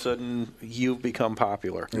people, all of a sudden you become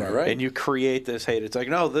popular, and you create this hate. It's like,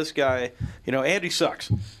 no, this guy, Andy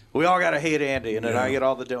sucks. We all got to hate Andy, and then I get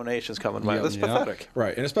all the donations coming my way. That's pathetic.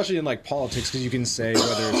 Right, and especially in like politics, because you can say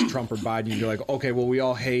whether it's Trump or Biden, you're like, okay, well, we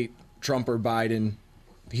all hate Trump or Biden.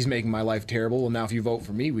 He's making my life terrible. Well, now if you vote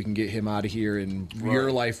for me, we can get him out of here, and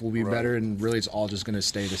your life will be better. And really, it's all just going to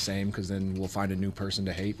stay the same because then we'll find a new person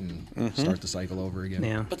to hate and start the cycle over again.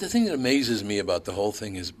 Yeah. But the thing that amazes me about the whole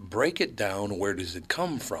thing is break it down. Where does it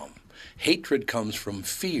come from? Hatred comes from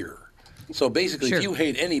fear. So basically, if you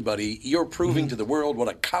hate anybody, you're proving to the world what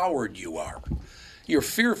a coward you are. You're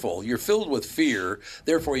fearful. You're filled with fear.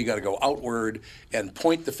 Therefore, you got to go outward and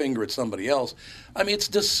point the finger at somebody else. I mean, it's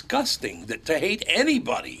disgusting to hate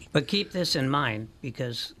anybody. But keep this in mind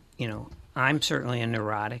because, I'm certainly a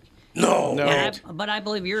neurotic. No. But I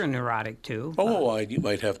believe you're a neurotic, too. Oh, you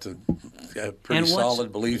might have to have pretty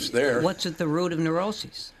solid beliefs there. What's at the root of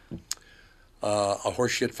neuroses? A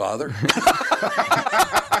horseshit father.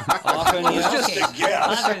 Often, it was just a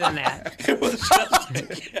guess. Other than that, it was just a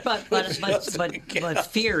guess. But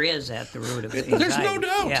fear is at the root of it. There's no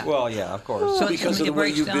doubt. Yeah. Well, yeah, of course. So because of the way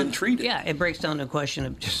you've been treated. Yeah, it breaks down to a question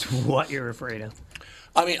of just what you're afraid of.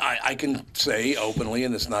 I mean, I can say openly,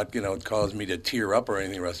 and it's not, cause me to tear up or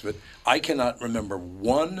anything the rest of it, I cannot remember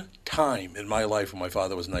one time in my life when my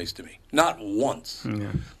father was nice to me. Not once.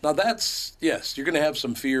 Yeah. Now that's, yes, you're going to have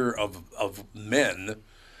some fear of men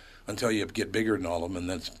until you get bigger than all of them, and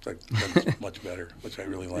that's much better, which I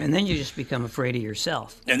really like. And then you just become afraid of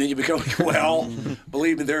yourself. And then you become,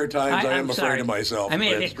 believe me, there are times I am afraid of myself. I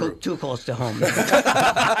made it too close to home.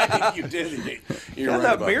 You did.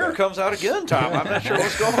 That mirror comes out again, Tom. I'm not sure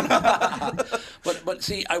what's going on. But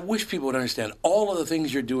see, I wish people would understand all of the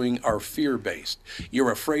things you're doing are fear-based.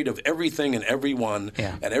 You're afraid of everything and everyone,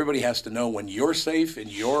 and everybody has to know when you're safe in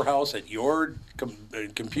your house at your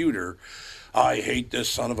computer. I hate this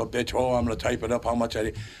son of a bitch. Oh, I'm going to type it up how much I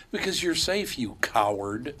hate. Because you're safe, you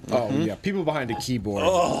coward. Oh, yeah. People behind a keyboard.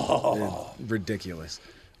 Oh. Ridiculous.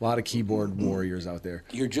 A lot of keyboard warriors out there.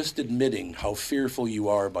 You're just admitting how fearful you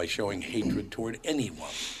are by showing hatred toward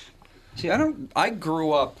anyone. See, I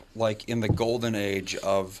grew up like in the golden age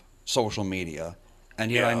of social media,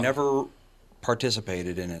 and yet I never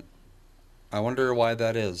participated in it. I wonder why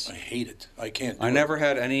that is. I hate it. I can't do I never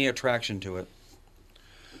had any attraction to it.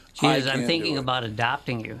 Jesus, I'm thinking about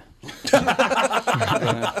adopting you.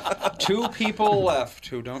 2 people left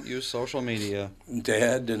who don't use social media.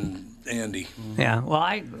 Dad and Andy. Yeah, well,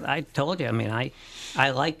 I told you. I mean, I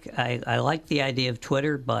like the idea of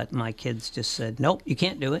Twitter, but my kids just said, nope, you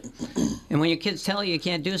can't do it. And when your kids tell you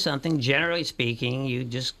can't do something, generally speaking, you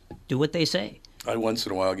just do what they say. I once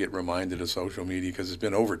in a while get reminded of social media because it's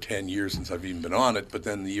been over 10 years since I've even been on it, but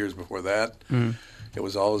then the years before that, it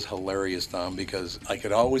was always hilarious, Tom, because I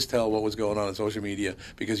could always tell what was going on social media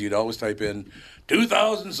because you'd always type in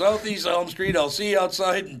 2000 Southeast Elm Street, I'll see you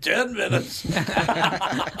outside in 10 minutes.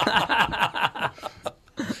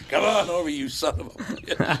 Come on over, you son of a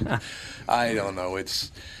bitch. I don't know.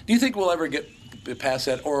 Do you think we'll ever get past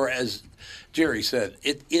that? Or as Jerry said,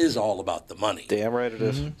 it is all about the money. Damn right it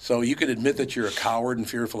is. Mm-hmm. So you can admit that you're a coward and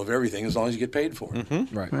fearful of everything as long as you get paid for it.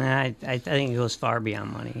 Mm-hmm. Right. I think it goes far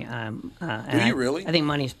beyond money. Do you really? I think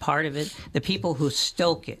money's part of it. The people who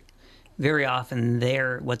stoke it, very often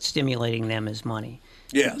what's stimulating them is money.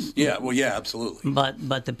 Yes. Yeah. Well, yeah, absolutely.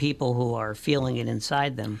 But the people who are feeling it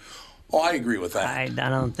inside them. Oh, I agree with that. I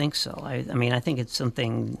don't think so. I mean, I think it's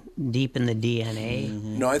something deep in the DNA.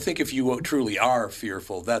 Mm-hmm. No, I think if you truly are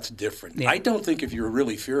fearful, that's different. Yeah. I don't think if you're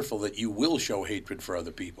really fearful that you will show hatred for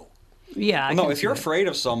other people. Yeah. Well, no, if you're afraid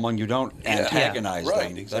of someone, you don't antagonize them. Right,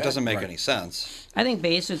 exactly. That doesn't make any sense. I think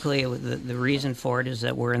basically the reason for it is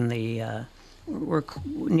that we're in the we're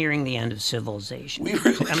nearing the end of civilization.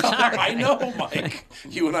 I'm sorry. I know, Mike.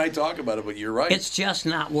 You and I talk about it, but you're right. It's just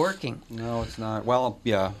not working. No, it's not. Well,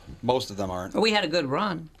 yeah, most of them aren't. We had a good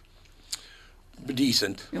run.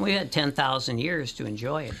 decent. And we had 10,000 years to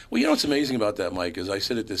enjoy it. Well, you know what's amazing about that, Mike, is I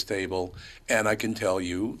sit at this table, and I can tell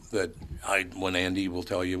you that when Andy will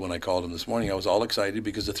tell you when I called him this morning, I was all excited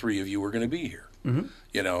because the three of you were going to be here. Mm-hmm.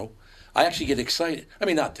 You know, I actually get excited. I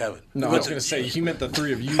mean, not Tevin. No, I was going to say, he meant the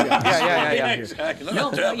three of you guys. Yeah. Exactly. No,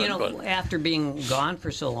 Not Tevin, you know, but after being gone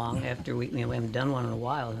for so long, after we haven't done one in a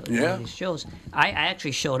while, one Yeah. of these shows, I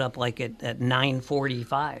actually showed up like at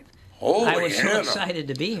 9:45. holy I was so Hannah. excited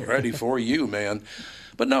to be here. Ready for you, man.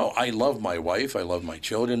 But no, I love my wife. I love my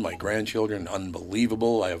children, my grandchildren.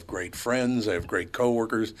 Unbelievable. I have great friends. I have great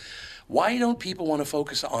coworkers. Why don't people want to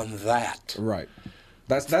focus on that? Right.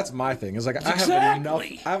 That's my thing. It's like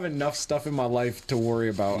Exactly. I have enough stuff in my life to worry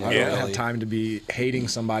about. I Yeah. don't have time to be hating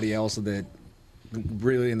somebody else that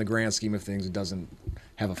really, in the grand scheme of things, it doesn't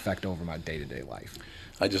have effect over my day-to-day life.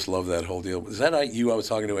 I just love that whole deal. Is that you? I was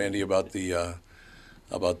talking to Andy about the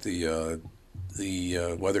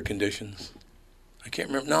weather conditions. I can't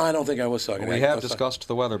remember. No, I don't think I was talking. We have discussed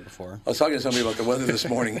the weather before. I was talking to somebody about the weather this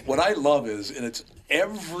morning. What I love is, and it's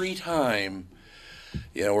every time,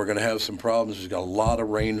 you know, we're going to have some problems. We've got a lot of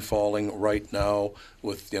rain falling right now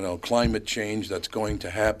with, you know, climate change that's going to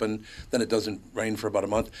happen. Then it doesn't rain for about a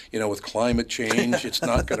month. You know, with climate change, it's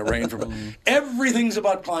not going to rain for. Everything's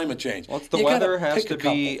about climate change. Well, the You weather gotta has pick to a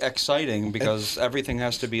be couple. exciting because everything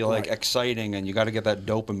has to be like exciting, and you got to get that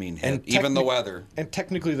dopamine hit. And Even the weather. And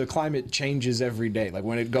technically, the climate changes every day. Like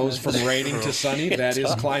when it goes from raining to sunny, that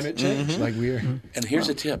is climate change. Like we're. And here's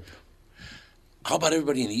a tip. How about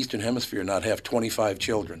everybody in the Eastern Hemisphere not have 25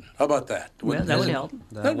 children? How about that? Well, that would help.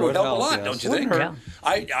 That would help a lot, yes. don't you think? Yeah.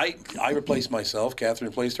 I replaced myself. Catherine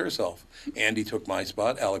replaced herself. Andy took my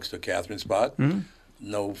spot. Alex took Catherine's spot.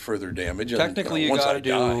 No further damage. Technically, you once got I to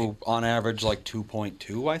do on average like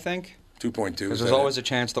 2.2, I think. 2.2. Because there's always a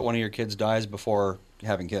chance that one of your kids dies before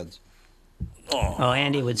having kids. Oh,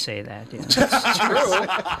 Andy would say that. Yeah. That's true.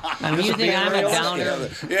 I mean, you think I'm a downer?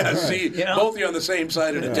 Yeah, see, You know? both of you on the same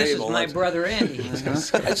side of the This is table. my brother Andy. I'd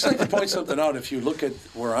just like to point something out. If you look at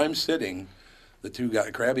where I'm sitting, the two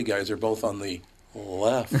crabby guys are both on the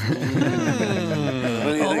left. What do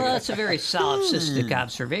you Oh, think? well, that's a very solipsistic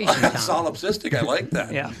observation, Tom. Solipsistic, I like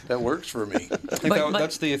that. Yeah. That works for me. I think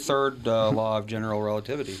that's the third law of general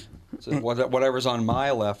relativity. So whatever's on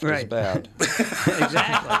my left is Right. bad.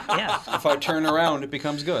 Exactly, yes. If I turn around, it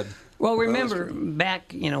becomes good. Well, remember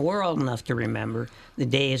back, you know, we're old enough to remember the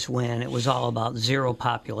days when it was all about zero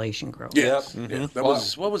population growth. Yes. Yeah. That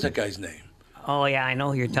was, what was that guy's name? Oh, yeah, I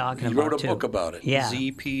know who you're talking He about, wrote a too. book about it. Yeah.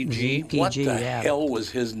 ZPG. ZPG, What the yeah. hell was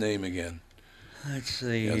his name again? Let's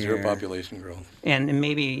see. Yeah, zero population growth. And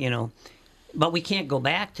maybe, you know, but we can't go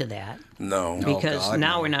back to that No. because God,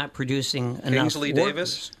 now no. we're not producing enough Kingsley workers.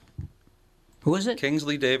 Davis. Who is it?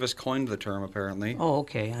 Kingsley Davis coined the term, apparently. Oh,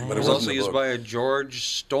 okay. But It was wasn't also the used book. by George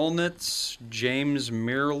Stolnitz, James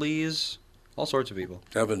Mirrlees, all sorts of people.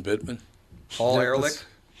 Kevin Bittman. Paul Ehrlich.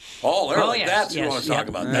 Paul Ehrlich. yes, That's who I yes, was yeah. talking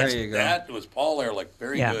about. There you go. That was Paul Ehrlich.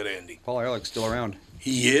 Very Yeah. good, Andy. Paul Ehrlich's still around.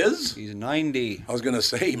 He is? He's 90. I was going to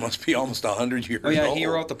say he must be almost 100 years Oh, yeah, old. he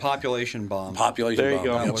wrote The Population Bomb. Population There you bomb.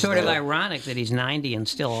 go. That That was Sort of the- ironic that he's 90 and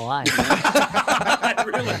still alive.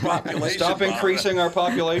 really population Stop bomb. increasing our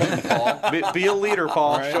population, Paul. Be a leader,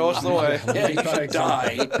 Paul. Show us the way. Yeah, you should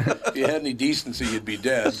die. If you had any decency, you'd be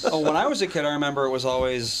dead. Oh, when I was a kid, I remember it was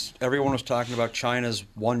always everyone was talking about China's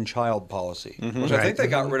one-child policy, which I think they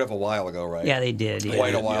got rid of a while ago, right? Yeah, they did. Yeah.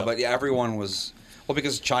 Quite a while, yeah. but yeah, everyone was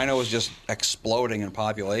because China was just exploding in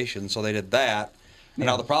population, so they did that. And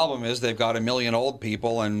now the problem is they've got 1 million old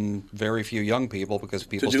people and very few young people because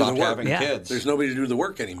people do the stopped work. having Yeah. kids. There's nobody to do the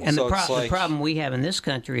work anymore. And So the it's like- problem we have in this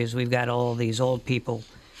country is we've got all these old people,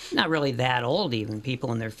 not really that old even,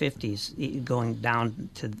 people in their 50s going down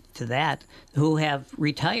to that, who have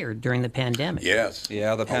retired during the pandemic. Yes.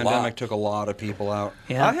 Yeah, the A pandemic lot. took a lot of people out.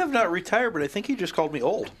 Yeah. I have not retired, but I think he just called me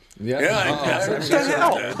old. Yeah. What the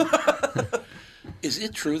hell? Is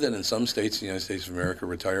it true that in some states in the United States of America,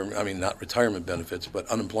 not retirement benefits, but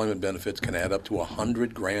unemployment benefits can add up to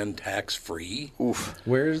 $100,000 tax-free? Oof.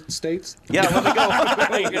 Where states? Yeah,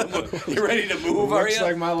 let me go. You ready to move, are Looks you?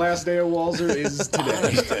 like my last day of Walzer is today.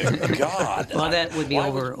 Honest to God. Well, that would be Why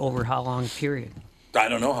over how long period? I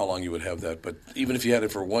don't know how long you would have that, but even if you had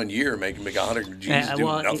it for 1 year, make 100 G's do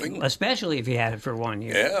well, nothing. especially if you had it for 1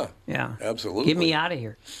 year. Yeah. Yeah. Absolutely. Get me out of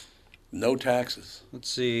here. No taxes. Let's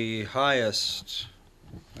see, highest.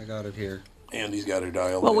 I got it here. Andy's got her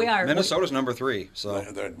dialed Well, in. we are. Minnesota's number 3, so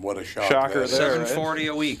What a shock. Shocker that is. there. right? $740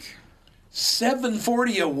 a week.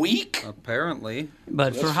 $740 a week? Apparently.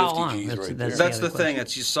 But So for that's how 50 long? Gs right there. That's the other thing.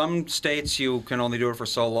 question. It's some states you can only do it for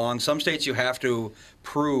so long. Some states you have to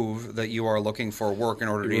prove that you are looking for work in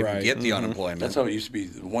order to even Right. get the unemployment. That's how it used to be.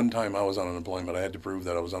 One time I was on unemployment, I had to prove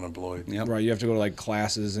that I was unemployed. Yep. Right, you have to go to like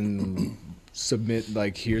classes and submit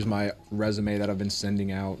like here's my resume that I've been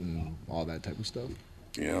sending out and all that type of stuff.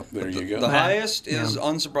 Yeah, there you go. The highest is,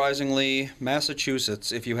 unsurprisingly,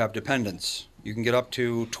 Massachusetts if you have dependents. You can get up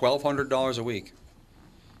to $1,200 a week.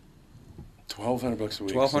 $1,200 a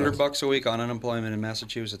week. $1,200 a week on unemployment in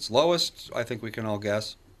Massachusetts. Lowest, I think we can all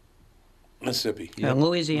guess. Mississippi.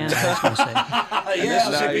 Louisiana, I was going to say.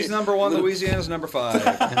 Mississippi's number 1, Louisiana's number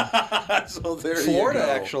 5. So there Florida you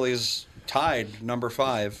go. actually is tied number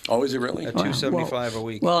 5 Oh, is it really? at $275 a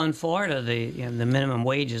week. Well, in Florida, the minimum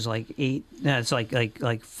wage is like it's like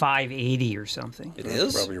 $5.80 or something. It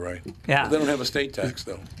is? Probably right. Yeah. But they don't have a state tax,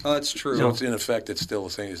 though. Oh, that's true. So it's in effect, it's still the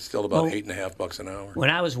same. It's still about Well, $8.50 an hour. When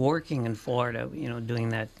I was working in Florida, doing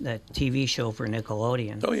that TV show for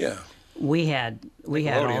Nickelodeon, Oh, yeah. we had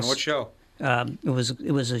Nickelodeon, what show? It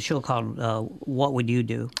was a show called What Would You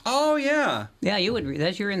Do? Oh, yeah. Yeah, you would.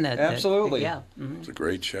 You're in that. Absolutely. Yeah. It's a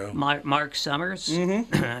great show. Mark Summers.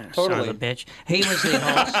 Mm-hmm. Son Totally. of a bitch. He was the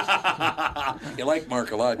host. You like Mark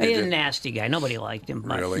a lot, He's did a you? nasty guy. Nobody liked him.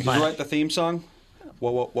 But, Really? Did but- you write the theme song?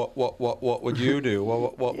 What would you do?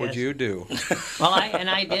 What would Yes. you do? Well,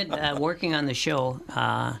 I did working on the show.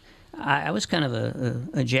 I was kind of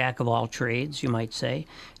a jack of all trades, you might say,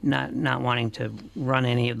 not wanting to run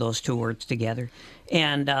any of those two words together.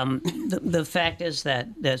 And the fact is that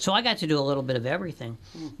so I got to do a little bit of everything,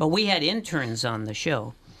 but we had interns on the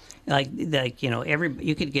show. Like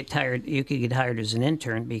you could get hired as an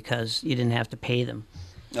intern because you didn't have to pay them.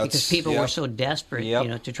 Because people were so desperate,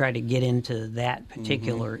 to try to get into that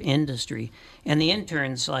particular industry, and the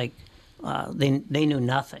interns they knew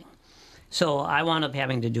nothing. So I wound up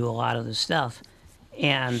having to do a lot of the stuff,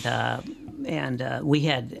 and we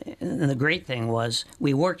had. And the great thing was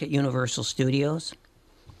we worked at Universal Studios,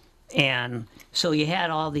 and so you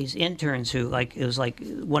had all these interns who it was like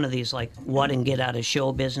one of these what and get out of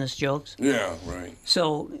show business jokes. Yeah, right.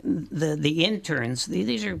 So the interns,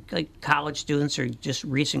 these are like college students or just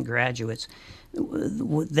recent graduates.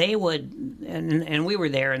 They would, and we were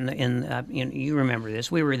there you remember this.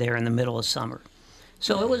 We were there in the middle of summer.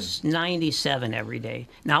 So it was 97 every day.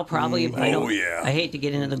 Now probably, I hate to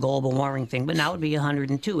get into the global warming thing, but now it would be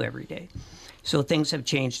 102 every day. So things have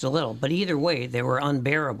changed a little. But either way, they were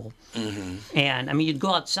unbearable. Mm-hmm. And, you'd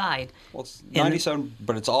go outside. Well, it's 97,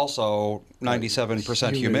 but it's also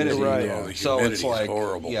 97% humidity. Right. Oh, the so it's humidity's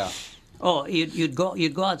horrible. Yeah. Oh, you'd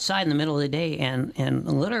go outside in the middle of the day, and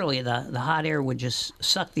literally the hot air would just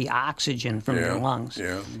suck the oxygen from their lungs.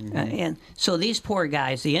 Yeah. And so these poor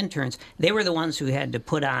guys, the interns, they were the ones who had to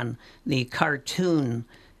put on the cartoon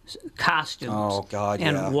costumes. Oh God,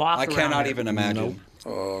 and walk I around cannot there. even imagine. Nope.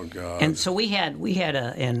 Oh God. And so we had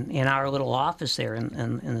in our little office there,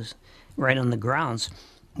 right on the grounds,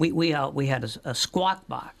 we had a squawk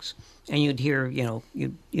box, and you'd hear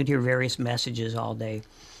you'd hear various messages all day.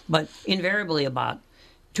 But invariably, about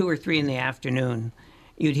 2 or 3 in the afternoon,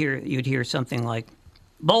 you'd hear something like,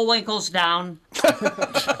 "Bullwinkle's down,"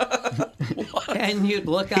 and you'd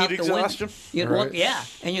look out the window. You'd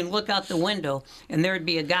look out the window, and there'd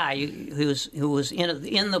be a guy who was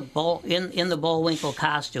in the Bullwinkle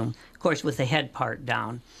costume, of course, with the head part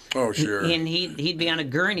down. Oh, sure. And he'd be on a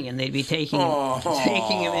gurney, and they'd be taking him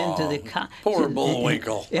into the poor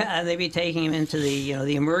Bullwinkle. Yeah, and they'd be taking him into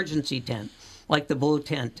the emergency tent. Like the blue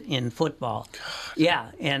tent in football. God.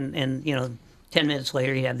 Yeah, and 10 minutes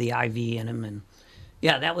later he'd have the IV in him, and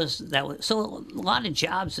yeah, that was so a lot of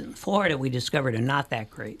jobs in Florida we discovered are not that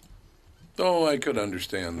great. Oh, I could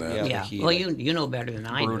understand that. Yeah. Well, you know better than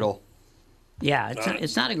I do. Brutal. Yeah,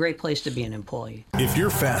 it's not a great place to be an employee. If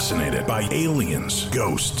you're fascinated by aliens,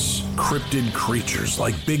 ghosts, cryptid creatures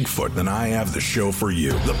like Bigfoot, then I have the show for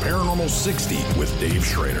you. The Paranormal 60 with Dave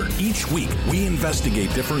Schrader. Each week, we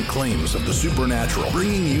investigate different claims of the supernatural,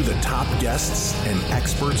 bringing you the top guests and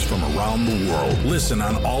experts from around the world. Listen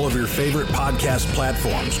on all of your favorite podcast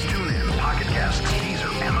platforms. Tune in, Pocket Casts,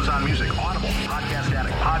 Deezer, Amazon Music, Audible, Podcast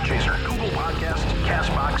Addict, Podchaser, Google Podcasts,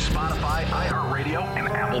 CastBox, Spotify, iHeartRadio, and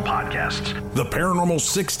Apple Podcasts. The Paranormal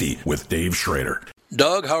 60 with Dave Schrader.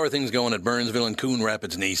 Doug, how are things going at Burnsville and Coon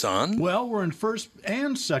Rapids Nissan? Well, we're in first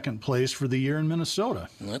and second place for the year in Minnesota.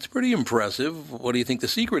 Well, that's pretty impressive. What do you think the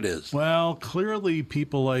secret is? Well, clearly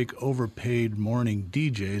people like overpaid morning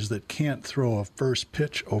DJs that can't throw a first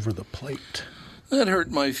pitch over the plate. That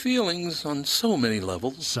hurt my feelings on so many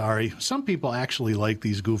levels. Sorry. Some people actually like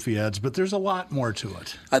these goofy ads, but there's a lot more to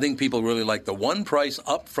it. I think people really like the one price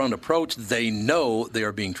upfront approach. They know they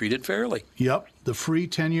are being treated fairly. Yep. The free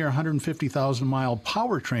 10-year, 150,000-mile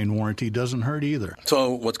powertrain warranty doesn't hurt either. So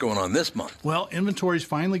what's going on this month? Well, inventory's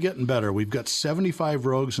finally getting better. We've got 75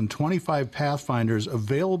 Rogues and 25 Pathfinders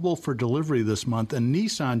available for delivery this month, and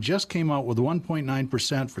Nissan just came out with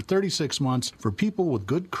 1.9% for 36 months for people with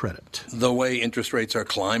good credit. The way interest rates are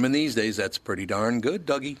climbing these days, that's pretty darn good,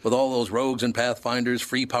 Dougie. With all those Rogues and Pathfinders,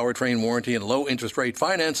 free powertrain warranty, and low interest rate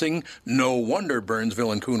financing, no wonder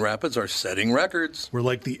Burnsville and Coon Rapids are setting records. We're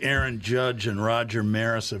like the Aaron Judge and Roger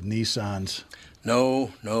Maris of Nissans. No,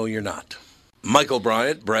 you're not. Michael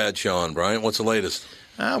Bryant, Bradshaw and Bryant, what's the latest?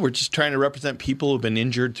 We're just trying to represent people who've been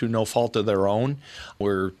injured through no fault of their own.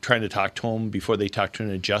 We're trying to talk to them before they talk to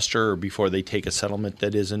an adjuster or before they take a settlement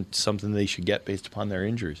that isn't something they should get based upon their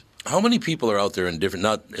injuries. How many people are out there in different,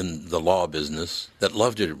 not in the law business, that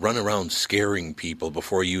love to run around scaring people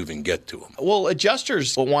before you even get to them? Well,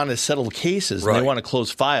 adjusters want to settle cases, Right. and they want to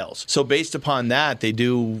close files. So based upon that, they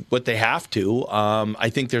do what they have to.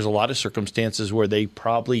 I think there's a lot of circumstances where they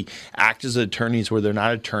probably act as attorneys where they're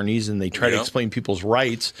not attorneys, and they try to explain people's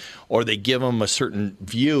rights, or they give them a certain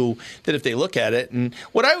view that if they look at it, and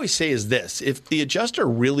what I always say is this, if the adjuster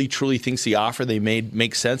really truly thinks the offer they made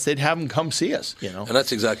makes sense, they'd have them come see us, you know. And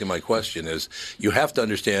that's exactly my question is, you have to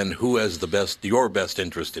understand who has your best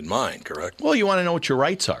interest in mind, correct? Well, you want to know what your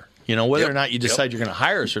rights are. You know, whether or not you decide you're going to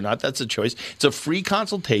hire us or not, that's a choice. It's a free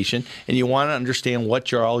consultation, and you want to understand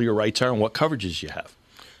what all your rights are and what coverages you have.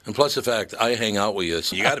 And plus the fact I hang out with you,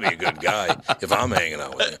 so you got to be a good guy if I'm hanging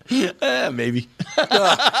out with you. Maybe.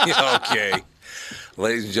 Okay.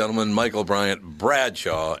 Ladies and gentlemen, Michael Bryant,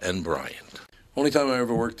 Bradshaw and Bryant. Only time I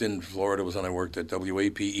ever worked in Florida was when I worked at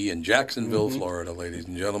WAPE in Jacksonville, Florida, ladies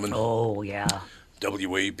and gentlemen. Oh, yeah.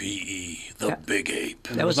 WAPE, the Big Ape.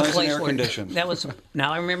 That was nice a place and air where conditioned. that was.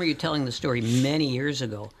 Now I remember you telling the story many years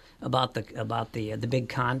ago about the big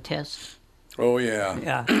contest. Oh, yeah.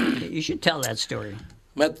 Yeah, you should tell that story.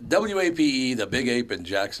 I'm at WAPE, the Big Ape in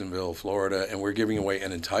Jacksonville, Florida, and we're giving away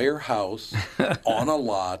an entire house on a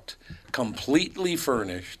lot, completely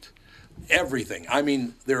furnished. Everything. I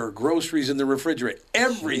mean, there are groceries in the refrigerator.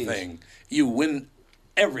 Everything. You win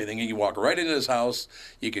everything. You walk right into this house.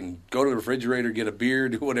 You can go to the refrigerator, get a beer,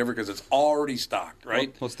 do whatever, because it's already stocked,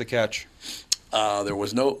 right? What's the catch? There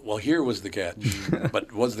was no. Well, here was the catch, but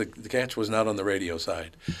the catch was not on the radio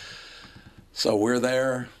side. So we're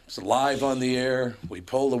there. It's live on the air. We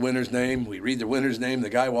pull the winner's name. We read the winner's name. The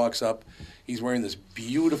guy walks up. He's wearing this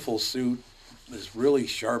beautiful suit, this really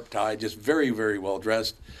sharp tie, just very, very well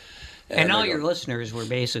dressed. And all your listeners were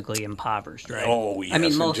basically impoverished, right? Oh, yes, I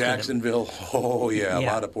mean, in most Jacksonville. Oh, yeah, a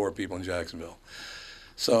Yeah. lot of poor people in Jacksonville.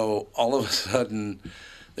 So all of a sudden,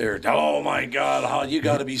 they're, oh, my God, you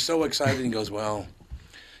got to be so excited. And he goes, well,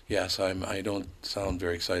 yes, I don't sound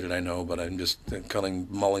very excited, I know, but I'm just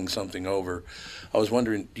mulling something over. I was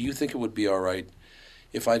wondering, do you think it would be all right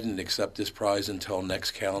if I didn't accept this prize until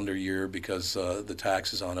next calendar year because the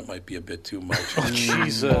taxes on it might be a bit too much?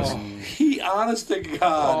 Jesus. He, honest to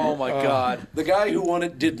God. Oh, my God. The guy who won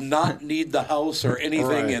it did not need the house or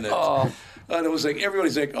anything in it. Oh. And it was like,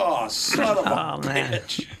 everybody's like, oh, son of a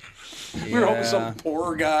bitch. We were hoping some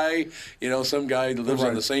poor guy, some guy that lives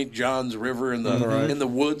on the St. Johns River in the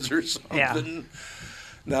woods or something. Yeah.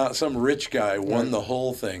 Now, some rich guy won the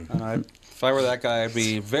whole thing. If I were that guy, I'd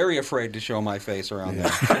be very afraid to show my face around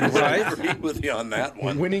there. I agree with you on that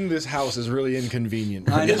one. Winning this house is really inconvenient.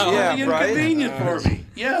 I know. It's really inconvenient for me.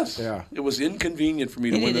 Yes. Yeah. It was inconvenient for me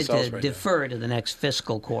to He win needed this house to right now. defer to the next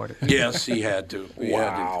fiscal quarter. Yes, he had to.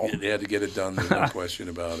 Wow. He had to get it done. There's no question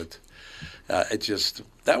about it.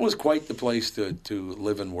 That was quite the place to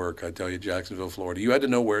live and work, I tell you, Jacksonville, Florida. You had to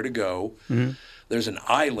know where to go. Mm-hmm. There's an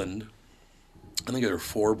island. I think there are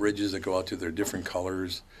 4 bridges that go out to their different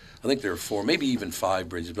colors. I think there are 4, maybe even 5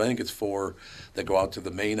 bridges, but I think it's 4 that go out to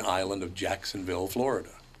the main island of Jacksonville,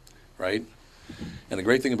 Florida, right? And the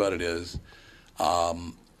great thing about it is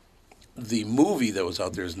the movie that was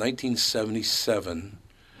out there is 1977.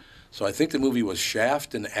 So I think the movie was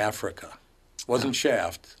Shaft in Africa. It wasn't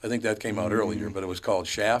Shaft. I think that came out earlier, but it was called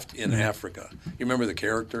Shaft in Africa. You remember the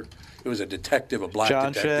character? It was a detective, a black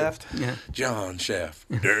John detective. Shaft? Yeah. John Shaft.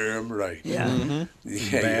 Damn right. Yeah. Yeah, you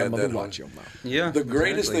had that one. Yeah. The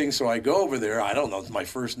greatest thing, so I go over there. I don't know, it's my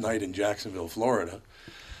first night in Jacksonville, Florida.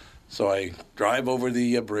 So I drive over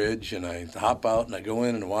the bridge, and I hop out, and I go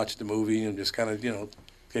in and watch the movie, and just kind of,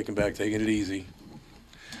 kicking back, taking it easy.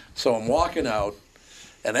 So I'm walking out,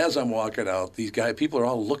 and as I'm walking out, people are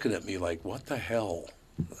all looking at me like, what the hell?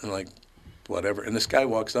 And like, whatever. And this guy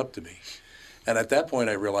walks up to me, And at that point,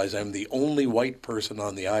 I realized I'm the only white person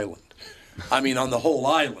on the island. I mean, on the whole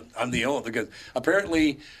island. I'm the only, because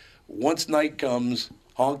apparently once night comes,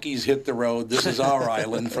 honkies hit the road. This is our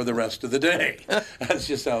island for the rest of the day. That's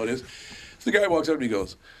just how it is. So the guy walks up and he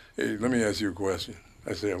goes, "Hey, let me ask you a question."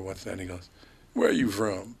 I say, "What's that?" And he goes, "Where are you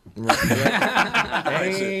from?" And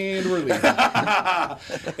we're leaving.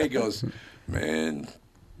 He goes, "Man,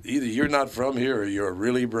 either you're not from here or you're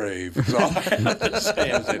really brave." That's all I had to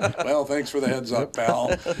say. I said, "Well, thanks for the heads up,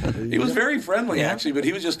 pal." He was very friendly, actually, but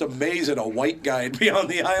he was just amazed that a white guy would be on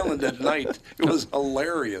the island at night. It was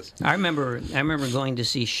hilarious. I remember going to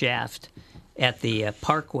see Shaft at the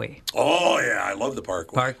Parkway. Oh, yeah, I love the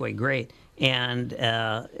Parkway. Parkway, great. And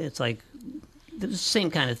it's like the same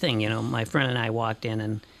kind of thing, you know. My friend and I walked in,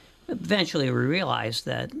 and eventually we realized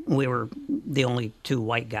that we were the only two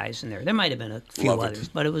white guys in there. There might have been a few others,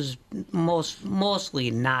 but it was mostly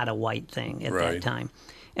not a white thing at that time.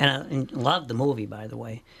 And loved the movie, by the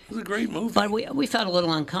way. It was a great movie. But we felt a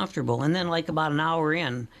little uncomfortable. And then, like, about an hour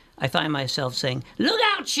in, I find myself saying, "Look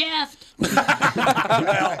out, Shaft!" Well,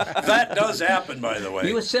 that does happen, by the way.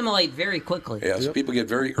 You assimilate very quickly. Yes, people get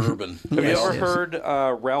very urban. Have you ever heard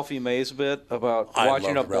Ralphie May's bit about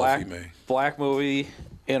watching a black movie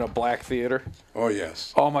in a black theater? Oh,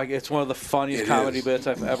 yes. Oh, my God. It's one of the funniest comedy bits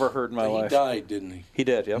I've ever heard in my life. He died, didn't he? He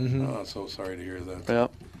did, yep. Oh, I'm so sorry to hear that.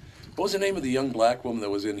 Yep. What was the name of the young black woman that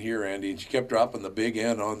was in here, Andy? And she kept dropping the big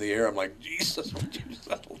N on the air. I'm like, Jesus, would you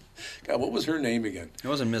settle? God, what was her name again? It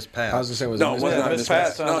wasn't Miss Pat. I was going to say, no, it was not Miss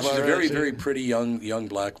Pat. No, she's a very, right, very pretty young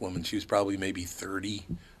black woman. She was probably maybe 30.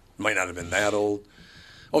 Might not have been that old.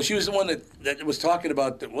 Oh, she was the one that was talking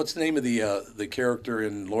about, what's the name of the character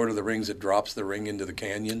in Lord of the Rings that drops the ring into the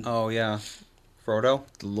canyon? Oh, yeah. Frodo?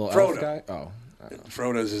 The little Frodo. elf guy? Oh.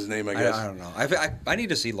 Frodo's his name, I guess. I don't know. I need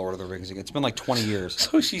to see Lord of the Rings again. It's been like 20 years.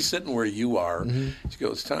 So she's sitting where you are. She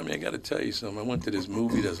goes, "Tommy, I got to tell you something. I went to this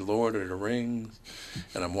movie, this Lord of the Rings,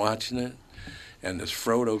 and I'm watching it, and this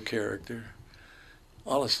Frodo character,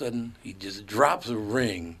 all of a sudden, he just drops a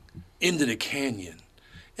ring into the canyon.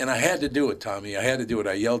 And I had to do it, Tommy. I had to do it.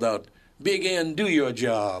 I yelled out, 'Big N, do your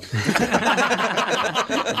job.'"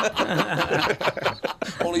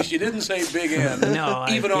 Only she didn't say Big N,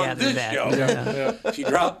 even on this show. Yeah. She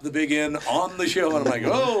dropped the Big N on the show, and I'm like,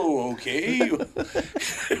 "Oh, okay.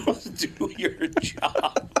 Do your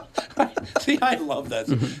job." See, I love that.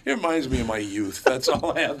 It reminds me of my youth. That's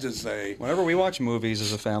all I have to say. Whenever we watch movies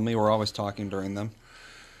as a family, we're always talking during them.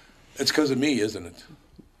 It's because of me, isn't it?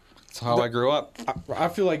 That's how I grew up. I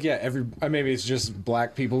feel like maybe it's just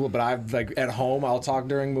black people, but I've like at home I'll talk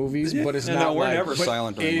during movies, but it's not. We're like, never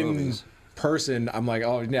silent during movies. Person, I'm like,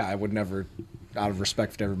 oh yeah, I would never, out of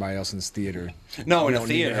respect for everybody else in this theater. No, in a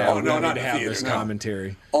theater. Not to have this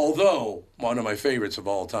commentary. Although one of my favorites of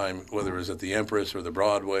all time, whether it was at the Empress or the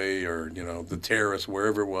Broadway or the Terrace,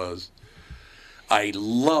 wherever it was, I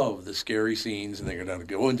love the scary scenes, and they're going to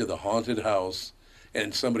go into the haunted house.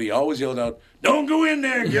 And somebody always yelled out, "Don't go in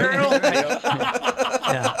there, girl!"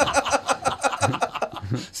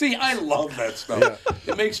 See, I love that stuff. Yeah.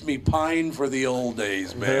 It makes me pine for the old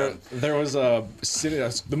days, man. There was the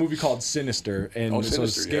movie called Sinister, and it was a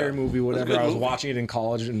scary movie, whatever. I was watching it in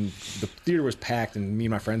college, and the theater was packed, and me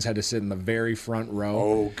and my friends had to sit in the very front row.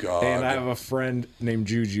 Oh, God. And I have a friend named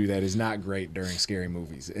Juju that is not great during scary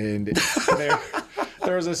movies. And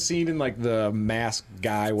there was a scene in like the masked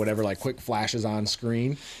guy, whatever, like quick flashes on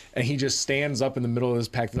screen, and he just stands up in the middle of this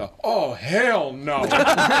pack. "Oh hell no!" I'm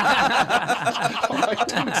like,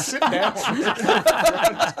 "Dude, sit down. You're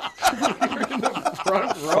in the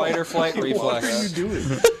front row. Fight or flight reflex. What are you doing?"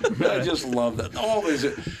 I just love that.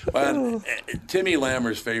 Timmy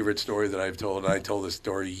Lammer's favorite story that I've told, and I told this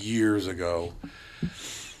story years ago.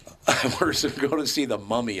 We're going to see The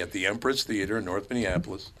Mummy at the Empress Theater in North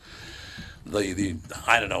Minneapolis.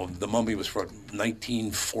 I don't know, The Mummy was from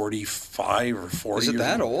 1945 or 40. Is it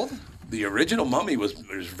that old? The original Mummy was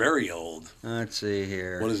very old. Let's see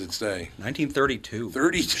here. What does it say? 1932.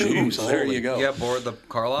 32. Jeez, so there you go. Yeah, the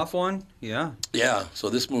Karloff one? Yeah. Yeah, so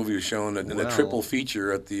this movie was shown in a triple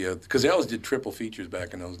feature at the... Because they always did triple features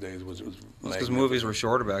back in those days. It was because movies were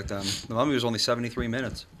shorter back then. The Mummy was only 73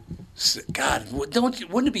 minutes. God,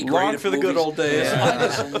 wouldn't it be great Long for the good old days. Yeah. I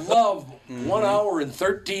just love 1 hour and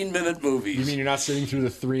 13-minute movies. You mean you're not sitting through the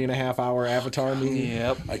 3.5-hour Avatar movie?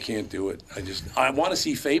 Yep. I can't do it. I want to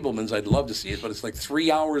see Fabelmans. I'd love to see it, but it's like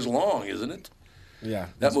 3 hours long, isn't it? Yeah.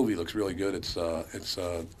 That movie looks really good. It's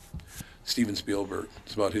Steven Spielberg.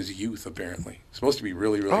 It's about his youth, apparently. It's supposed to be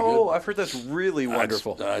really, really good. Oh, I've heard that's really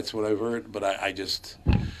wonderful. That's what I've heard, but I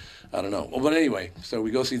don't know. Well, but anyway, so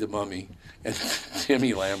we go see The Mummy, and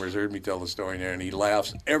Timmy Lammers heard me tell the story there, and he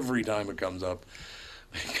laughs every time it comes up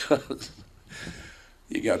because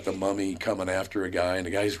You got the mummy coming after a guy, and the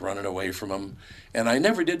guy's running away from him. And I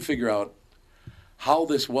never did figure out how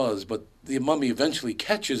this was, but the mummy eventually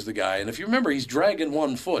catches the guy. And if you remember, he's dragging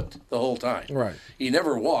one foot the whole time. Right. He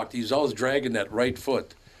never walked. He's always dragging that right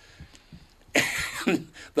foot. And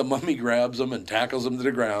the mummy grabs him and tackles him to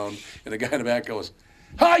the ground. And the guy in the back goes,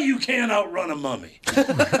 "How you can't outrun a mummy?"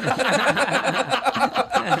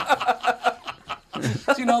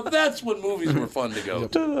 See, now that's when movies were fun to go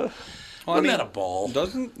to. Wasn't that a ball?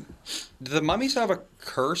 Do the mummies have a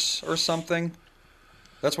curse or something?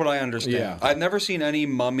 That's what I understand. Yeah. I've never seen any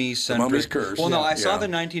mummy-centric. The mummy's curse. Well, no, Yeah. I saw the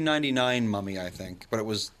 1999 mummy, I think, but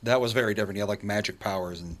that was very different. He had like magic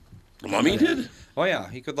powers and. The mummy did? Oh yeah,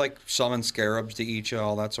 he could like summon scarabs to eat you,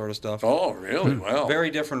 all that sort of stuff. Oh, really? Wow. Very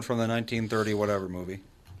different from the 1930 whatever movie.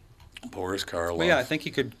 Boris Karloff. Well, yeah, I think he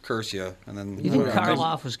could curse you, and then. You think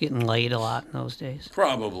Karloff was getting laid a lot in those days?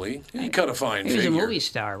 Probably. He cut a fine He was figure. a movie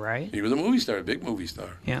star, right? He was a movie star, a big movie star.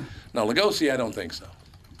 Yeah. Now, Lugosi, I don't think so.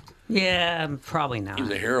 Yeah, probably not. He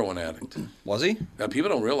was a heroin addict. Was he? Now, people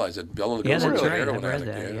don't realize that Bela Lugosi Yeah, that's was a right. heroin I've read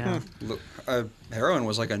addict. that, yeah. yeah. Heroin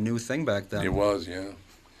was like a new thing back then. It was, yeah.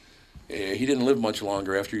 He didn't live much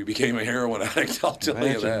longer after he became a heroin addict, I'll tell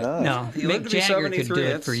you that. No, He lived Mick to be Jagger could 73, do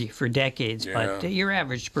it that's- for decades, Yeah. but your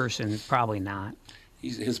average person, probably not.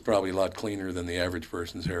 His probably a lot cleaner than the average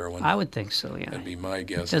person's heroin. I would think so, yeah. That'd be my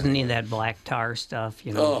guess. Doesn't need that black tar stuff,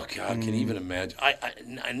 you know. Oh, God, can you even imagine?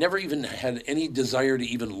 I never even had any desire to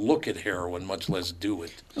even look at heroin, much less do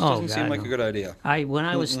it. Doesn't God, seem like no. a good idea. When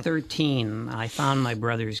I was 13, I found my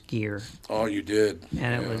brother's gear, Oh, you did.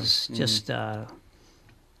 and it was just,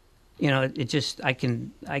 it just I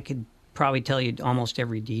could probably tell you almost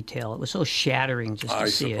every detail. It was so shattering just to I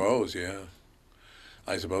see suppose, yeah.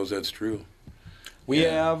 I suppose that's true. We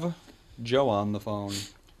have Joe on the phone.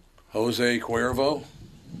 Jose Cuervo?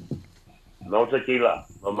 No tequila.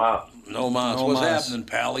 No mas. No mas. No What's mas. happening,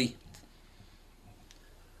 Pally?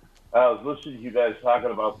 I was listening to you guys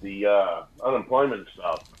talking about the unemployment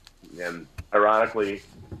stuff, and ironically,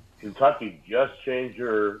 Kentucky just changed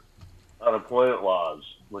your unemployment laws,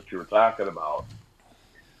 what you were talking about.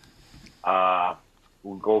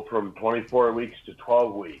 We'll go from 24 weeks to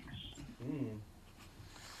 12 weeks.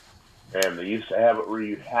 And they used to have it where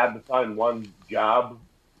you had to find one job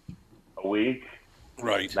a week.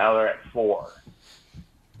 Right. Now they're at 4.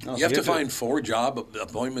 Oh, You have to find 4 job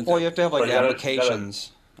appointments. Well, you have to have like But you gotta-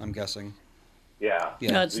 applications. I'm guessing. Yeah.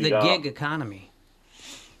 it. No, it's the gig economy.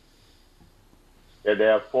 Yeah, they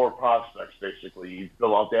have 4 prospects, basically. You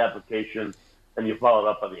fill out the application, and you follow it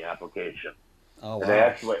up on the application. Oh, And they wow.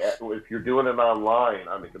 actually, if you're doing it online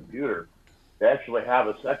on the computer, they actually have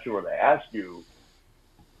a section where they ask you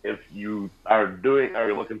if you are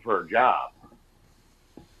you looking for a job.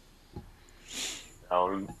 Now,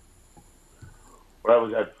 when I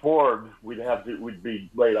was at Ford, we'd be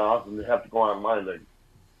laid off and we'd have to go online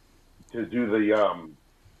to do the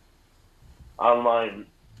online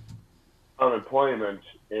unemployment,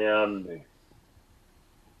 and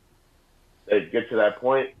they'd get to that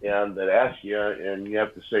point and they'd ask you, and you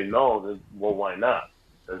have to say no. Then, well, why not?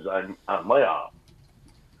 Because I'm on layoff.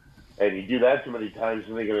 And you do that too many times,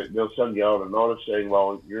 and they'll send you out a notice saying,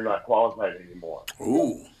 "Well, you're not qualified anymore."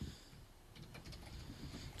 Ooh.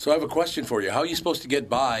 So I have a question for you. How are you supposed to get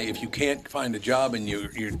by if you can't find a job and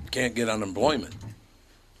you can't get unemployment?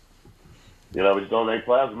 You know, just donate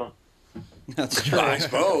plasma. That's true. I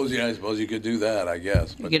suppose. Yeah, I suppose you could do that, I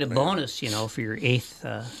guess. You get a bonus, for your eighth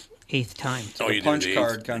time. Oh, you do punch the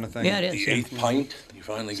card eighth- kind of thing. Yeah, it is. The 8th pint? You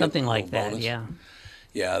finally Something get a like little that, bonus? yeah.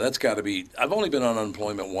 Yeah, that's got to be. I've only been on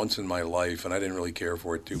unemployment once in my life, and I didn't really care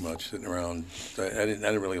for it too much. Sitting around, I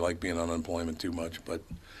didn't really like being on unemployment too much. But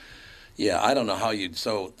yeah, I don't know how you'd.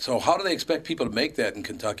 So how do they expect people to make that in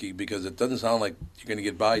Kentucky? Because it doesn't sound like you're going to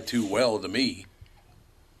get by too well to me.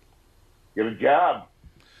 Get a job.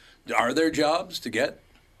 Are there jobs to get?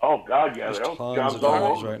 Oh God, yeah, There's there's tons jobs of all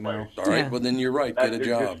jobs over right the now. place. All right, Yeah. well then you're right. Get a That's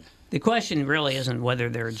job. The question really isn't whether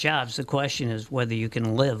there are jobs. The question is whether you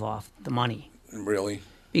can live off the money. Really?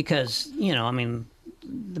 Because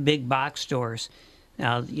the big box stores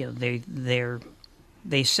now, they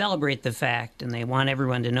celebrate the fact and they want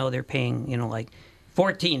everyone to know they're paying like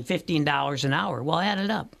 $14, $15 an hour. Well, add it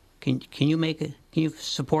up. Can you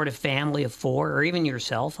support a family of 4 or even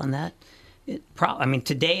yourself on that?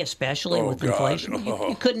 Today especially Oh, with God. inflation,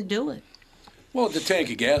 you couldn't do it. Well, the tank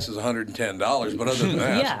of gas is $110, but other than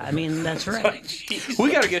that, Yeah, that's right. We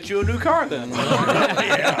got to get you a new car then.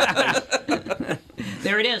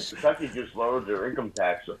 There it is. Kentucky just lowered their income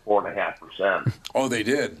tax to 4.5%. Oh, they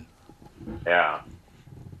did. Yeah.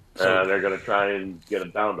 They're going to try and get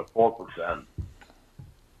it down to 4%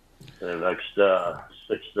 in the next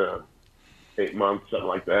 6 to 8 months, something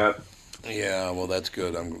like that. Yeah, well, that's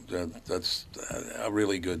good. That's a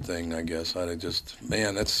really good thing, I guess.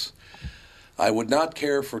 I would not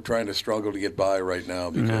care for trying to struggle to get by right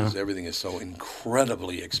now because everything is so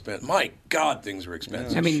incredibly expensive. My God, things are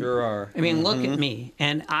expensive. I mean, sure are. I mean, look at me,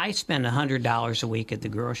 and I spend $100 a week at the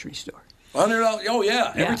grocery store. $100? Oh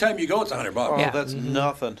yeah. Every time you go, it's $100. Oh, Yeah. that's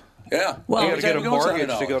nothing. Yeah. Well, You got every to get time a you go, it's mortgage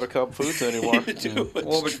to $100. go to Cub Foods anymore. You do. It's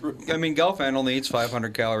Well, true. but I mean, Gelfand only eats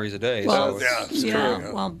 500 calories a day. Well, so it's, yeah, it's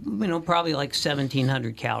true. well, probably like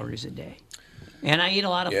 1,700 calories a day. And I eat a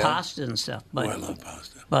lot of Yeah. pasta and stuff. But, I love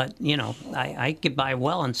pasta. But, I get by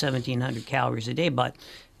well on 1,700 calories a day, but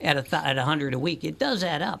at 100 a week, it does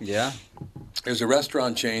add up. yeah. There's a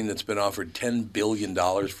restaurant chain that's been offered $10 billion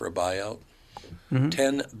for a buyout.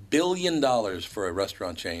 $10 billion for a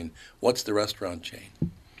restaurant chain. What's the restaurant chain?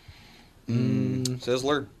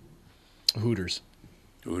 Sizzler. Hooters.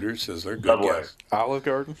 Hooters, Sizzler. Good Subway. guess. Olive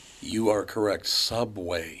Garden. You are correct.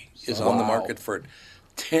 Subway is on the market for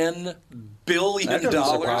 $10 billion. That doesn't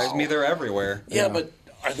surprise me. They're everywhere. Yeah, but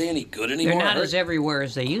are they any good anymore? They're not I heard- as everywhere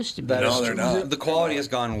as they used to be. No, they're not. The quality has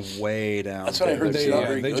gone way down. That's what I heard. They, It's not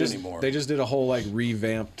very they good just anymore. they just did a whole like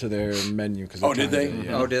revamp to their menu. Cause Oh, did they?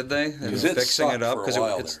 Yeah. Oh, did they? They're 'Cause it fixing sucked it up for a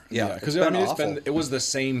while it's there. yeah. Because it's I been mean, awful. it was the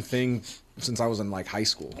same thing since I was in like high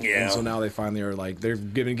school. Yeah. And so now they finally are like they're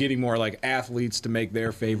getting more like athletes to make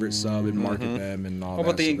their favorite sub and market them and all Oh, that.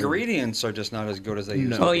 but the So they're- ingredients are just not as good as they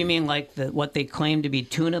used to. Oh, be. you mean like what they claim to be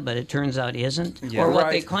tuna, but it turns out isn't? Yeah. Or what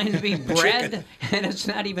Right. they claim to be bread, and it's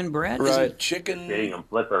not even bread? Is it chicken? Getting them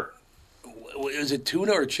flipper. Is it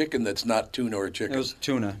tuna or chicken that's not tuna or chicken? It was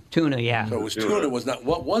tuna. Tuna, yeah. So it was tuna. Was not.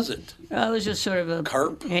 What was it? It was just sort of a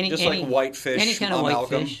Carp? Just like whitefish any kind of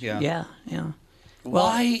amalgam, whitefish. yeah. yeah.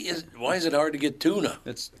 Why is it hard to get tuna?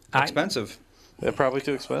 It's expensive. They're probably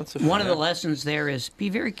too expensive. One of the lessons there is be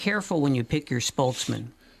very careful when you pick your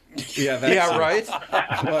spokesman. Yeah, that's Yeah, right.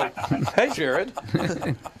 Hey, Jared.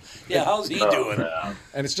 Yeah, how's he doing?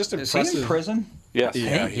 And it's just Is he impressive. in prison? Yes.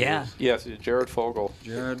 Yeah. Yes, Jared Fogle.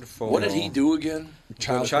 Jared Fogle. What did he do again?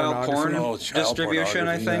 Child pornography. porn Oh, child distribution,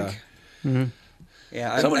 I pornography. think.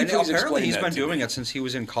 Yeah, Somebody and please apparently explain he's that been to doing me. it since he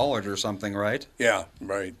was in college or something, right? Yeah,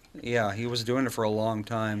 right. Yeah, he was doing it for a long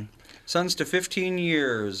time. Sentenced to 15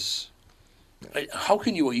 years. How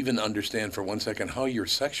can you even understand for 1 second how you're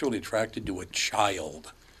sexually attracted to a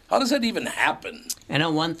child? How does that even happen? I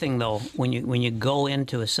know one thing though, when you go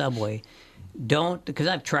into a Subway, don't, because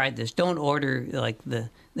I've tried this, don't order like the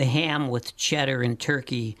ham with cheddar and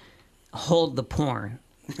turkey. Hold the porn.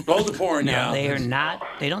 Hold the porn, No, yeah. they are not.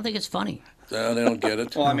 They don't think it's funny. They don't get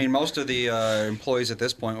it. Well, I mean, most of the employees at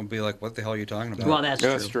this point would be like, "What the hell are you talking about?" Well, that's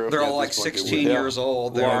true. They're all Yeah, like that's like it 16 would. years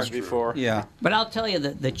old. They're Long before. Yeah. But I'll tell you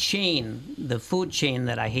that the chain, the food chain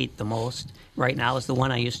that I hate the most right now is the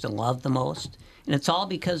one I used to love the most. And it's all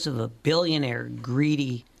because of a billionaire,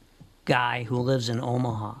 greedy guy who lives in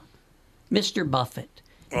Omaha. Mr. Buffett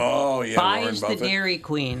Oh, yeah, Warren buys the Buffett. Dairy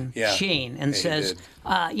Queen Yeah. chain and Yeah, he says, did.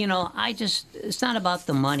 it's not about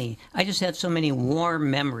the money. I just have so many warm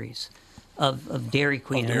memories of Dairy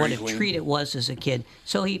Queen and what Dairy a Queen. treat it was as a kid.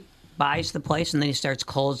 So he buys the place and then he starts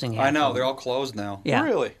closing it. I know they're all closed now. Yeah.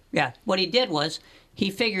 Really? Yeah. What he did was he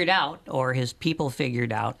figured out, or his people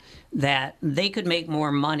figured out, that they could make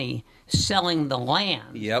more money selling the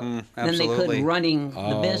land Yep, than absolutely. they could running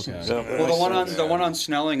the business. Well, the one on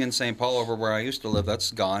Snelling in St. Paul, over where I used to live,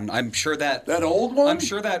 that's gone. I'm sure that old one. I'm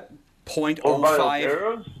sure that Over by .05.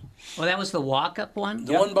 O'Gara's? Well, that was the walk-up one.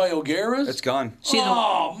 The one by O'Gara's? It's gone. See,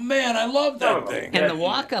 oh, man, I love that thing. And the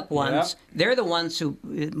walk-up ones, they're the ones who,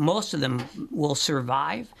 most of them will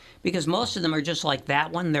survive because most of them are just like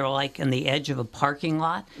that one. They're like on the edge of a parking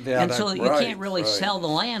lot. Yeah, and so you right, can't really right. sell the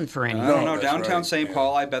land for anything. I don't know. that's Downtown right, St. yeah.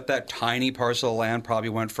 Paul, I bet that tiny parcel of land probably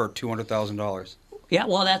went for $200,000. Yeah,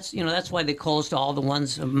 well, that's why they closed all the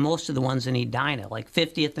ones, most of the ones in Edina, like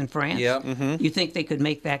 50th in France. Yep. You think they could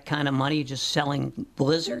make that kind of money just selling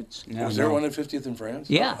blizzards? Was there one at 50th in France?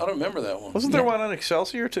 Yeah. I don't remember that one. Wasn't there one on